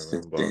think I made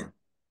since then. remember.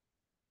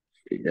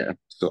 Yeah.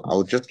 So I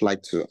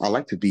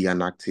like to be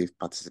an active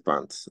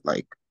participant.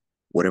 Like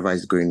whatever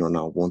is going on,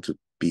 I want to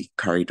be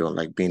carried on,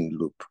 like being in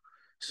loop.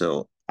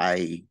 So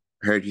I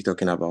heard you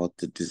talking about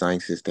the design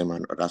system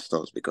and other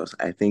stuff because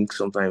I think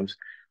sometimes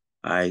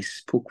I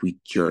spoke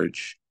with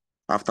George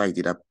after I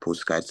did that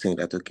postcard saying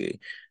that okay,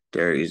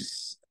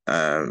 there's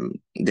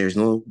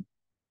no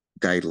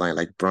guideline,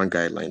 like brand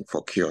guideline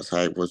for kiosk.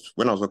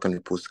 When I was working on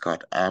the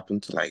postcard, I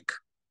happened to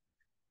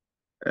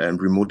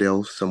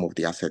remodel some of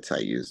the assets I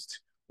used,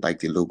 like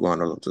the logo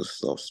and all of those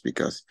stuffs,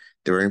 because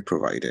they weren't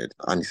provided.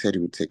 And he said he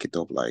would take it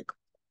up, like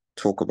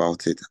talk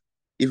about it.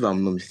 If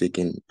I'm not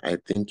mistaken, I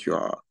think you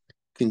are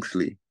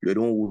Kingsley. You're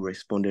the one who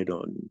responded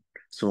on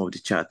some of the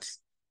chats.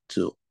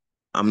 So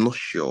I'm not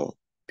sure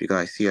because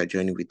I see you're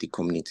joining with the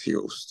community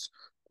hosts.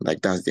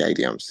 Like that's the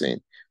idea I'm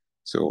saying.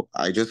 So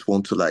I just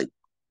want to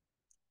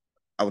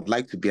I would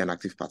like to be an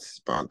active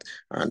participant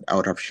and I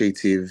would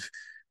appreciate if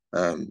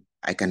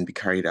I can be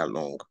carried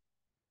along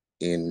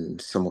in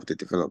some of the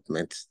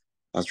developments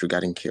as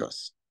regarding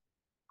chaos.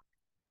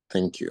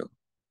 Thank you.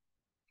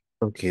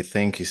 Okay,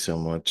 thank you so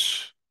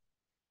much.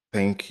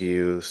 Thank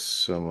you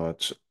so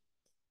much,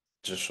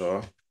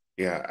 Joshua.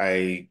 Yeah,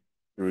 I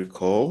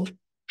recall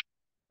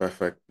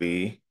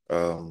perfectly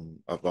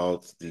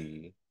about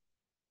the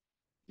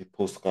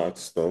postcard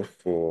stuff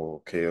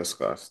for Chaos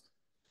Cast.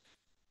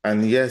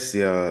 And yes,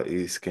 yeah,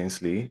 it's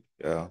Kingsley.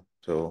 Yeah.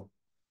 So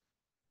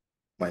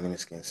my name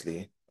is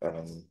Kingsley.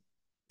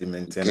 The Okay,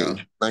 maintainer.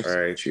 All nice to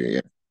right. meet you.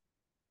 Yeah.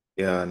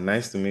 Yeah,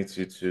 nice to meet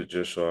you too,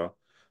 Joshua.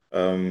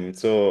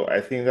 So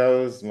I think that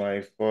was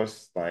my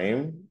first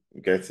time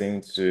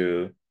getting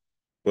to,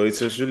 but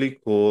it was really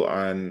cool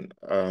and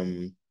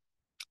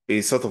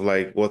it's sort of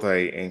like what I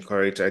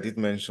encourage. I did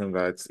mention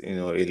that,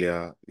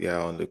 earlier, yeah,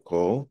 on the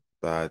call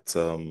that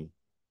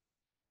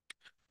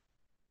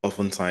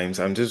oftentimes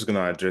I'm just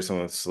gonna address some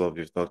of the stuff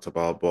you've talked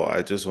about, but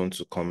I just want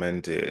to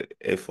commend the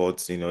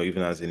efforts,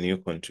 even as a new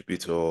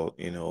contributor,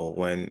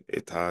 when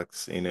a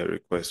task,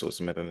 request was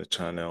made on the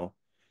channel,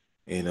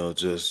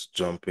 just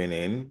jumping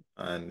in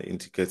and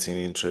indicating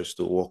interest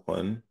to work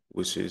on,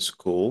 which is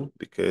cool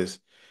because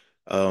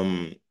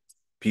um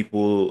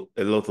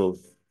a lot of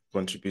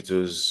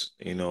contributors,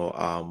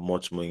 are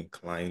much more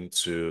inclined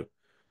to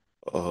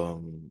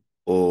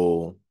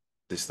oh,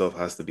 this stuff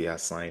has to be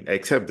assigned,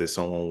 except there's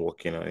someone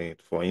working on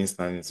it. For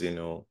instance,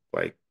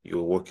 like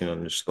you're working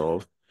on the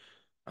stuff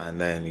and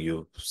then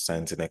you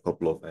sent in a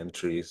couple of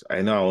entries.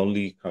 I know I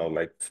only kind of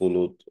like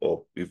followed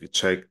up. If you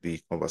check the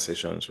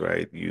conversations,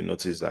 right, you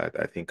notice that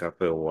I think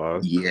after a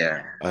while,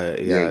 Yeah. Yeah.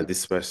 yeah,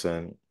 this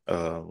person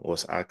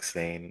was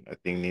asking, I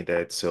think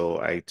needed. So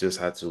I just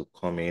had to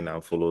come in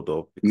and followed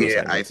up because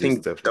Yeah, I I noticed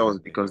think that was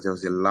definitely. because there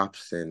was a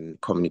lapse in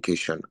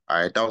communication.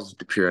 I That was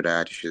the period I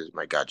had issues with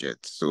my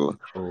gadget. So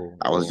Oh,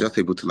 I was oh. just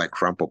able to like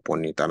ramp up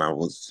on it, and I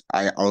was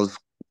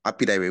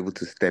happy that I were able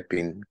to step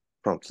in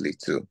promptly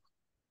too.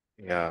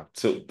 Yeah,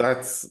 so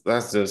that's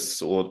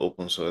just what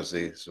open source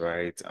is,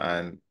 right?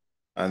 And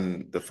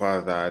the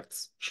fact that,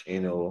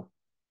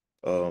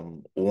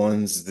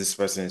 once this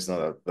person is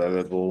not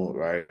available,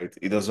 right,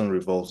 it doesn't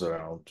revolve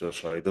around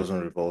Joshua, it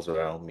doesn't revolve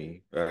around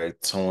me, right?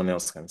 Someone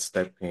else can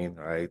step in,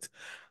 right?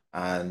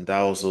 And that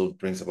also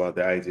brings about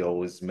the idea of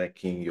always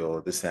making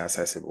your this thing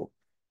accessible,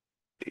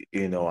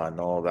 and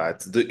all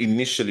that.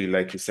 Initially,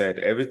 like you said,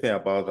 everything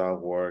about that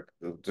work,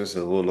 just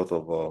a whole lot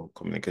of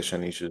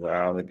communication issues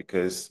around it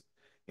because,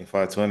 in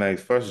fact, when I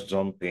first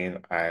jumped in,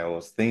 I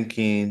was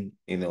thinking,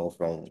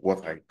 from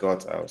what I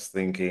got, I was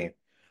thinking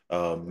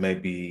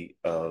maybe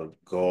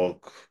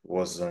GOG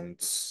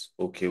wasn't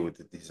okay with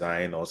the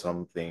design or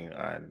something,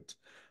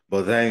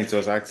 but then it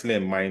was actually a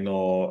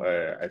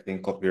minor, I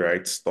think,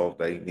 copyright stuff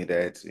that it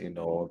needed,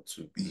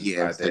 to be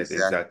Yes, added exactly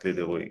exactly.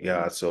 the way,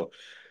 yeah. So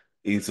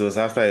it was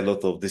after a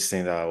lot of this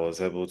thing that I was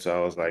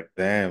like,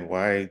 damn,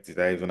 why did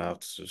I even have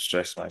to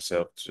stress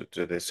myself to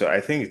do this? So I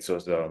think it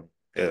was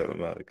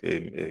like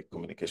a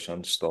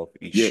communication stuff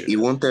Yeah, issue. he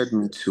wanted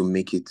me to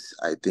make it,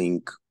 I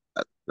think,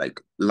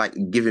 like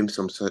give him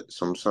some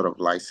sort of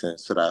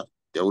license so that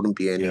there wouldn't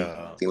be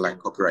Yeah, anything like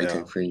copyright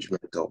yeah,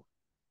 infringement or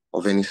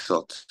of any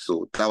sort.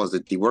 So that was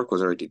the work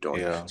was already done.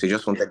 yeah, So he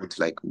just wanted me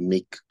to like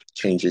make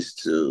changes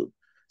to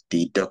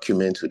the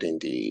document within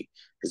the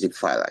zip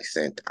file I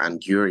sent,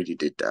 and you already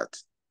did that.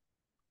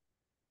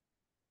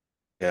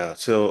 yeah.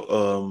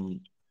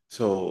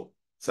 So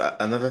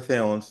another thing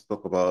I want to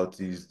talk about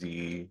is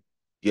the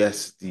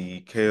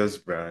Chaos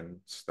brand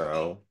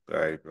style,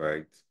 right,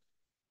 right.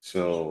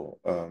 So,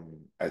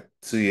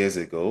 2 years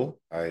ago,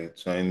 I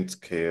joined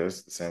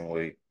Chaos the same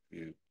way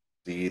you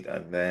did,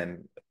 and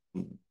then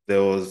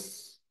there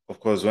was, of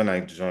course, when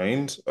I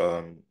joined,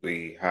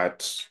 we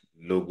had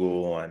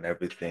logo and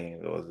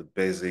everything. There was a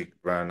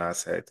basic brand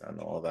asset and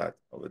all that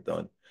we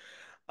done,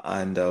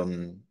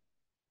 and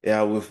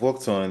yeah, we've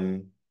worked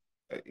on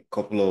a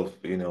couple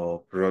of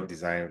product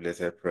design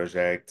related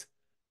projects.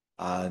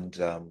 And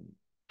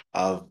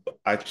I've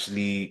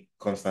actually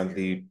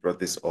constantly brought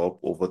this up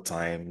over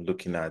time,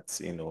 looking at,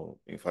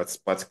 in fact,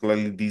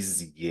 particularly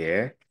this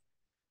year,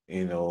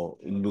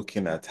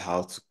 looking at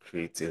how to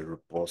create a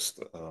robust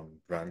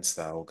brand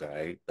style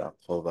guide that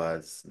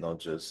covers not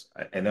just,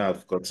 I know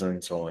I've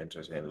gotten someone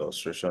interested in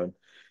illustration,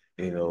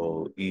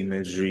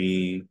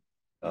 imagery,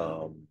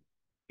 um,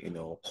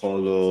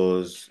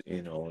 colors,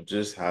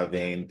 just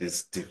having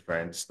this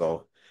different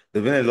stuff.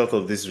 There've been a lot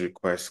of these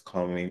requests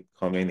coming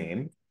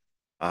in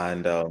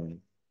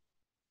and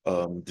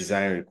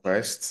design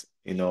requests,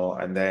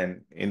 and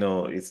then,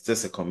 it's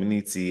just a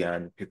community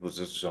and people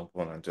just jump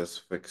on and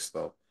just fix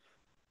stuff.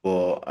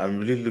 But I'm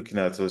really looking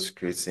at us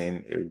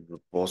creating a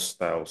robust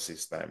style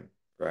system,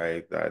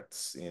 right?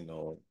 That's,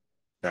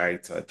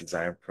 guides our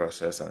design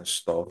process and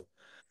stuff.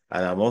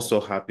 And I'm also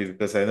happy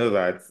because I know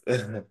that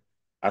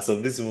as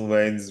of this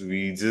moment,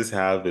 we just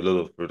have a lot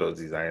of product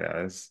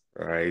designers,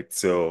 right?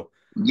 So,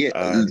 Yeah,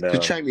 and to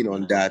chime in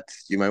on that,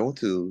 you might want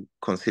to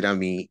consider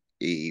me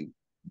a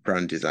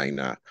brand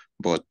designer.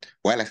 But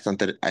while I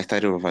started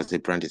off as a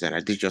brand designer. I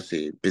did just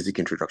a basic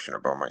introduction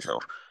about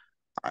myself.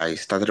 I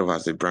started off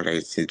as a brand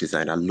identity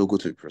designer, logo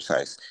to be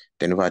precise.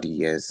 Then over the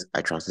years,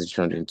 I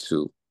transitioned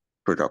into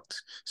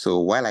product. So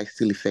while I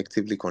still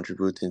effectively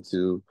contribute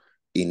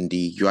in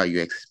the UI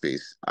UX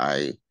space,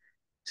 I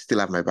still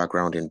have my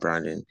background in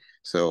branding.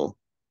 So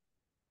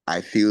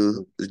I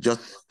feel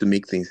just to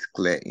make things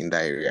clear in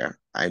that area,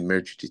 I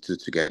merged the two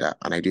together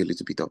and I do a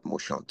little bit of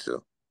motion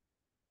too.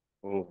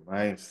 oh,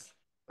 nice.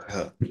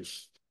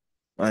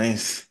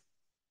 Nice.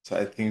 So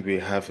I think we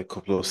have a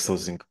couple of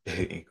stuff in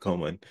in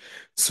common.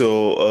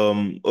 So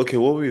okay,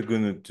 what we're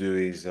gonna do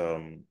is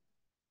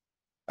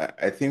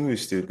I think we're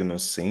still gonna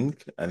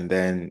sync and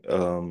then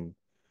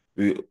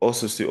we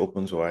also still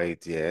open to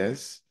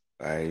ideas,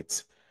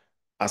 right?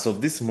 As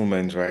of this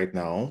moment right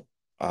now,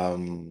 I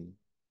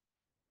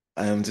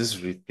am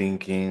just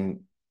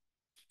rethinking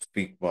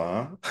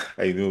Figma.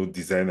 I know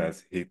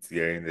designers hate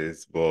hearing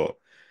this, but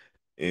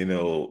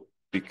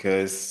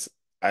because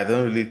I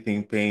don't really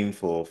think paying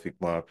for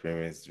Figma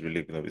Premium is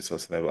really going to be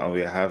sustainable, and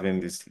we're having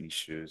these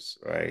issues,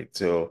 right?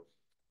 So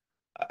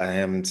I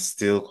am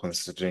still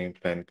considering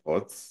pen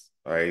pots,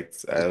 right?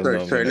 I don't Sorry,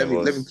 know sorry. many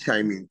of Let me us.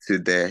 chime into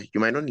there. You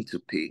might not need to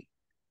pay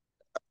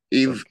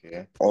if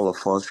Okay. all of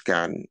us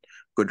can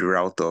go the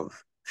route of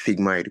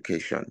Figma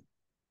education.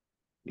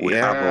 Would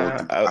have all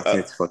Yeah, the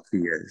assets for 2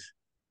 years,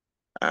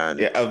 and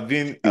yeah, I've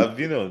been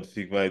on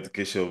Figma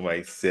education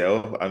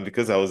myself, and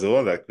because I was the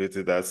one that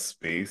created that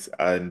space,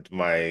 and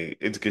my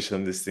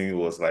education this thing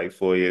was like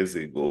 4 years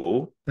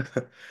ago,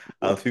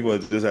 and Figma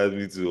just had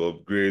me to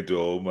upgrade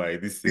all my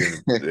this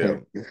thing.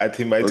 I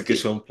think my okay.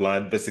 education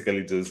plan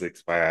basically just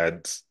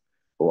expired,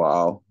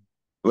 Wow.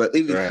 Well,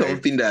 if it's right?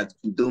 something that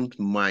you don't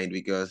mind,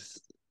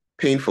 because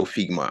paying for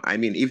Figma, I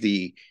mean, if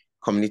the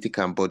community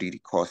can body the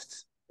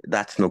costs,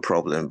 that's no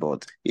problem.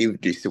 But if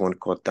they still want to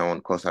cut down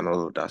on costs and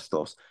all of that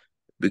stuff,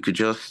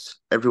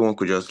 everyone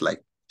could just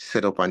like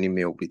set up an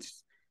email with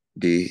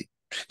the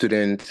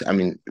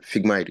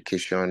Figma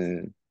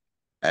education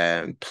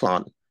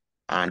plan,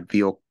 and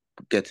be all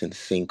get in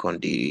sync on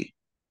the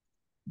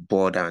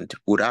board and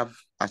would have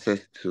access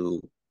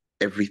to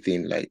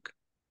everything, like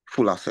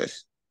full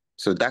access.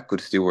 So that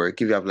could still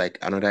work. If you have like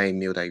another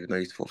email that you've not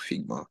used for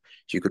Figma,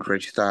 you could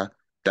register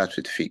that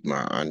with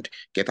Figma and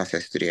get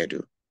access to the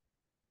Edu.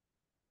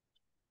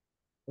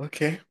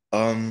 Okay.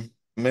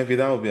 Maybe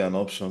that would be an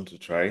option to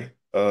try.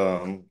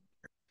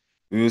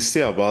 We will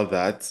see about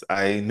that.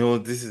 I know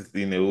this is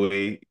in a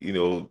way,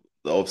 the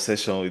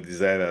obsession with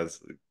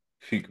designers,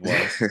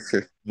 Figma.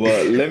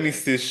 But let me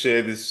still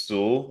share this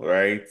tool,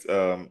 right?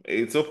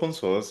 It's open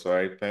source,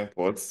 right?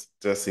 Penports,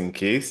 just in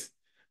case.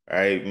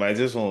 I might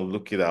just want to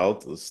look it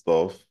out and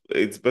stuff.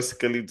 It's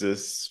basically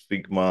just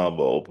Figma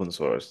but open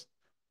source,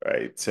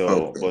 right?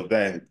 So, Okay. but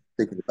then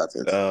Take a look at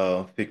it.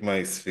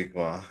 Figma is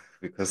Figma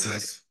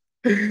because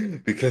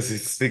because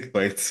it's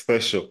Figma, it's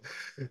special.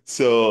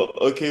 So,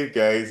 okay,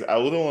 guys, I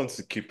wouldn't want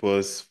to keep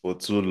us for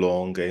too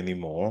long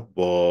anymore,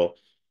 but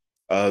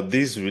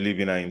this really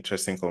been an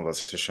interesting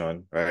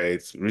conversation,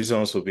 right? Reason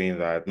also being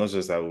that not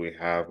just that we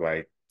have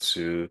like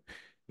two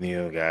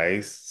new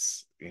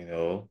guys,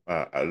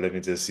 let me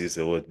just use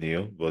the word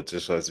new, but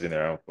Joshua has been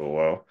around for a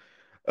while.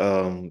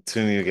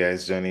 Two new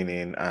guys joining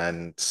in,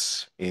 and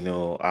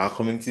our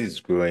community is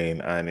growing,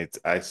 and it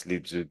actually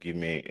do give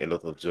me a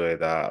lot of joy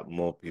that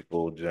more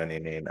people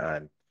joining in,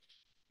 and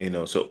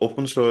so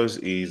open source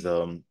is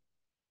I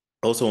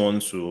also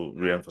want to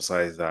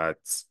reemphasize that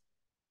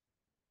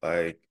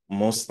like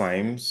most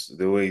times,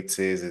 the way it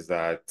is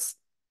that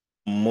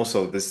most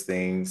of these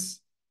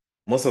things,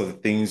 most of the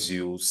things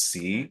you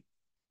see,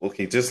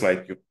 okay, just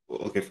like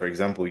okay, for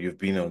example, you've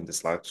been on the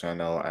Slack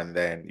channel and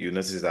then you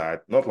notice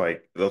that not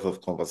like a lot of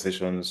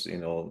conversations,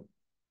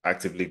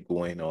 actively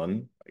going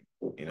on,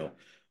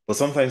 but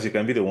sometimes you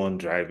can be the one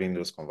driving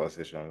those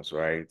conversations,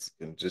 right?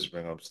 You can just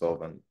bring up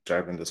stuff and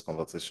driving those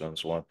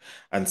conversations, one.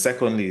 And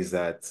secondly, is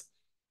that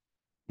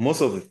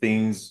most of the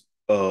things,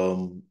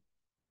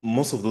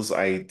 most of those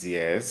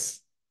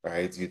ideas,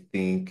 right? You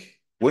think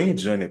when you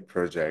join a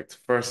project,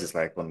 first is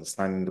like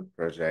understanding the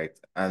project,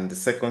 and the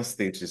second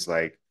stage is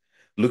like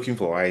looking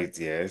for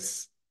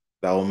ideas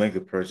that will make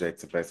the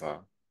project better,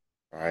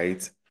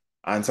 right?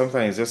 And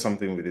sometimes it's just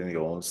something within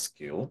your own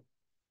skill.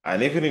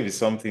 And even if it's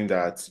something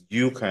that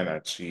you can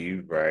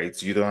achieve,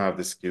 right? You don't have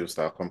the skills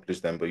to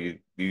accomplish them, but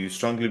you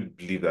strongly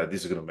believe that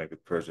this is going to make the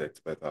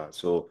project better.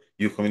 So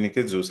you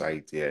communicate those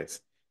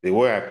ideas. The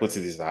way I put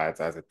it is that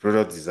as a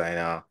product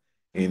designer,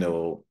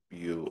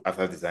 you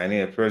after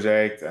designing a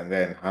project and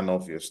then hand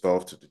off your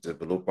stuff to the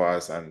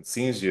developers. And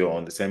since you're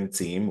on the same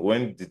team,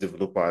 when the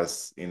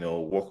developers,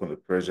 work on the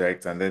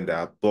project and then there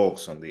are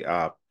bugs on the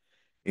app,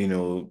 you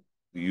know,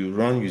 you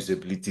run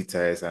usability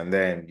tests and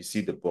then you see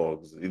the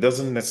bugs. It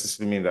doesn't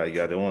necessarily mean that you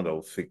are the one that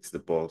will fix the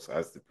bugs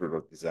as the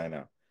product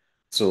designer.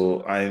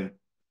 So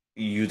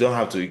you don't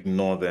have to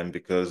ignore them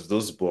because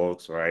those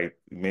bugs, right,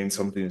 mean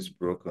something is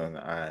broken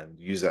and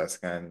users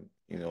can,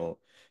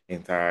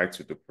 interact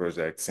with the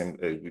project,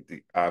 with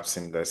the app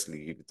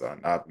seamlessly if it's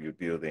an app you're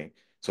building.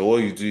 So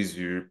what you do is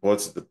you report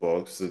the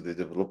bugs to the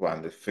developer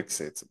and they fix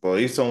it. But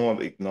if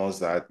someone ignores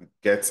that, it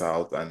gets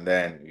out and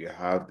then you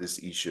have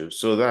this issue.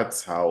 So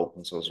that's how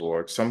open source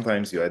works.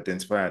 Sometimes you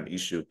identify an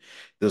issue.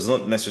 Does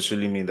not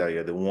necessarily mean that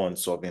you're the one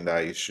solving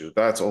that issue.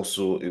 That's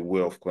also a way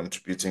of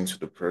contributing to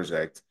the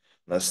project.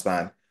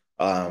 Understand?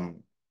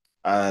 Um,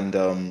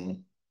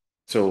 and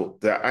so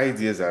there are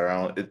ideas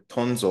around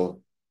tons of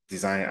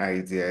design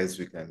ideas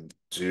we can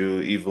do.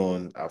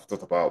 Even I've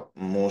thought about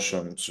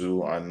motion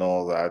too and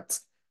all that.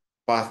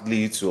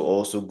 partly to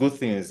also good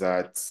thing is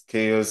that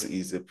Chaos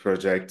is a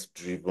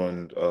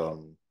project-driven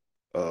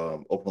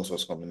open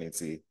source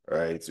community,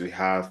 right? We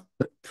have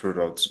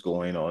products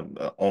going on,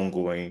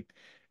 ongoing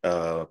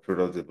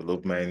product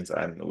development,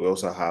 and we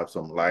also have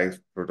some live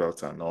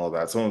products and all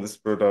that. Some of these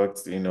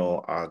products,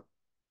 are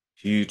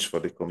huge for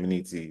the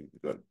community.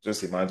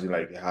 Just imagine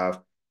like you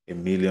have a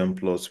million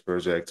plus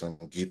projects on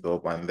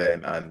GitHub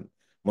and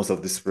most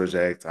of these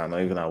projects are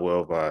not even aware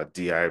of a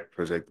DI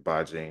project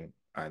badging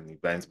and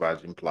event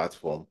badging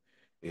platform,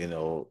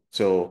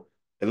 So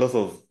a lot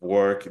of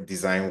work,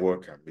 design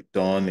work can be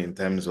done in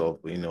terms of,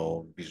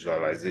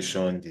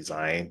 visualization,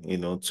 design,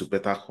 to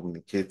better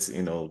communicate,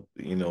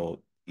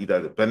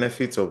 either the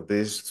benefits of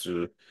this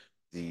to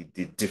the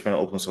different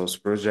open source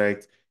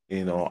projects,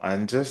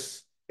 and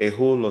just a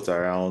whole lot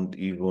around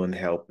even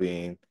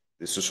helping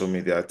the social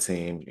media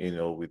team,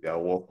 with their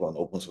work on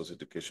open source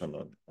education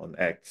on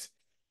X,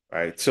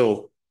 right?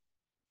 So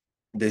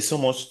there's so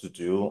much to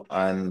do,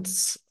 and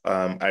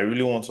I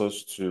really want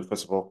us to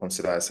first of all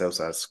consider ourselves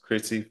as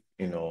creative,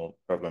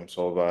 problem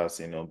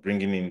solvers,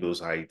 bringing in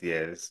those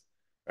ideas,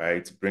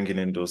 right? Bringing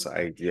in those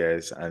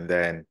ideas, and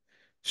then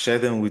share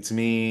them with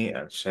me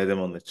and share them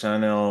on the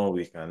channel.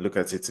 We can look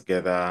at it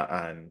together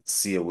and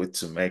see a way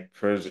to make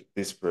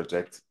this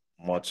project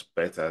much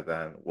better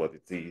than what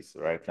it is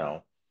right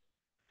now.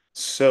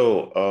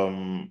 So,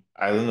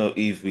 I don't know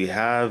if we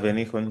have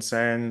any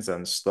concerns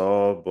and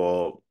stuff,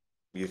 but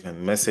you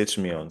can message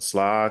me on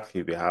Slack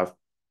if you have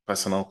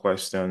personal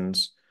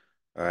questions,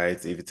 right?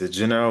 If it's a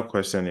general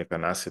question, you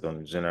can ask it on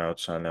the general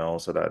channel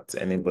so that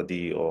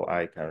anybody or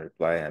I can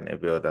reply and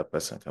every other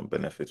person can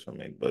benefit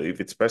from it. But if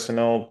it's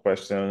personal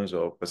questions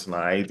or personal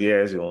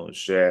ideas you want to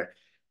share,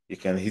 you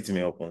can hit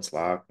me up on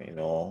Slack,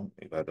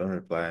 If I don't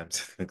reply, I'm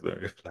still going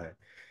to reply.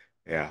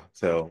 Yeah,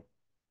 so.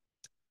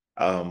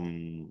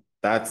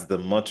 That's the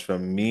much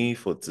from me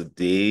for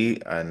today,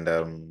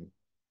 and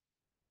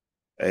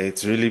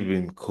it's really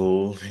been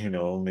cool,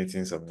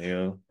 meeting some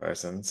new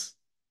persons.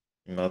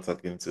 Not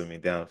talking to me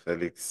and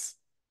Felix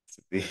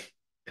today.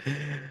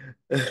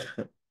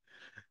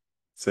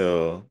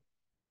 So,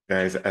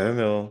 guys, I don't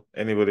know.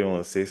 Anybody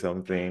want to say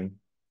something?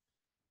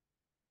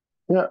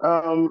 Yeah.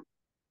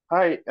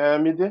 Hi,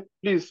 Mide.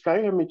 Please, can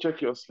you help me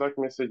check your Slack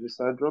messages?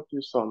 I dropped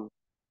you some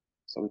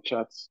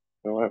chats.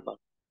 However.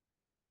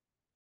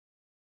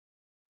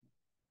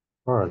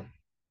 All right,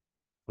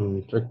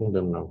 I'm checking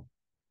them now.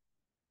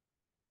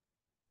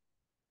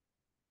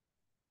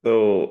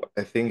 So,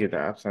 I think in the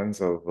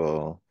absence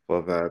of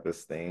further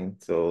this thing,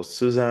 so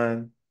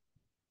Susan,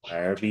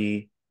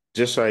 Arabi,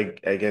 just like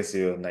I guess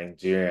you're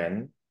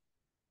Nigerian.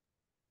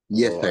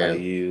 Yes, I Or are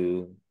am.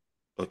 you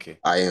okay?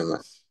 I am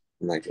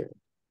Nigerian.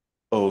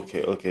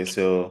 Okay, okay.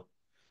 So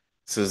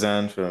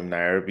Suzanne from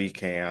Nairobi,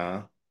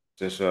 Kenya,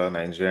 Joshua,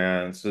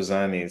 Nigerian.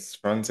 Suzanne is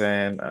front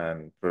end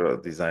and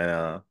product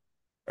designer,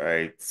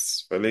 right?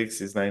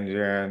 Felix is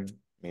Nigerian,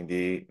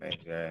 Mindy,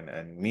 Nigerian,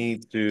 and me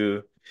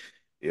too,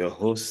 your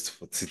host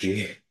for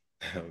today.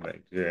 I'm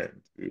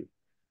Nigerian too.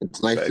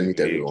 It's nice to Slightly meet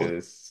everyone.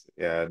 Vegas.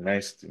 Yeah,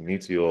 nice to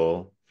meet you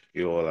all.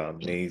 You all are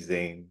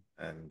amazing.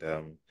 And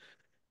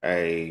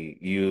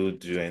you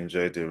do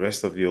enjoy the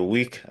rest of your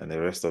week and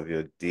the rest of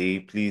your day.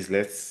 Please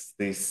let's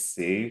stay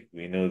safe.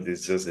 We know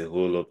there's just a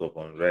whole lot of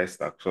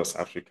unrest across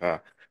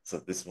Africa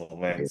at this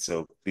moment.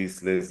 So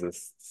please let's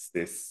just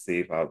stay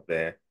safe out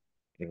there,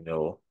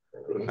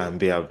 and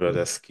be our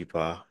brother's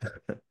keeper.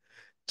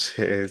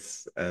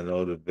 Cheers and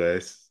all the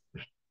best.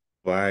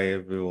 Bye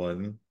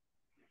everyone.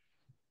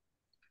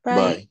 Bye.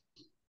 Bye.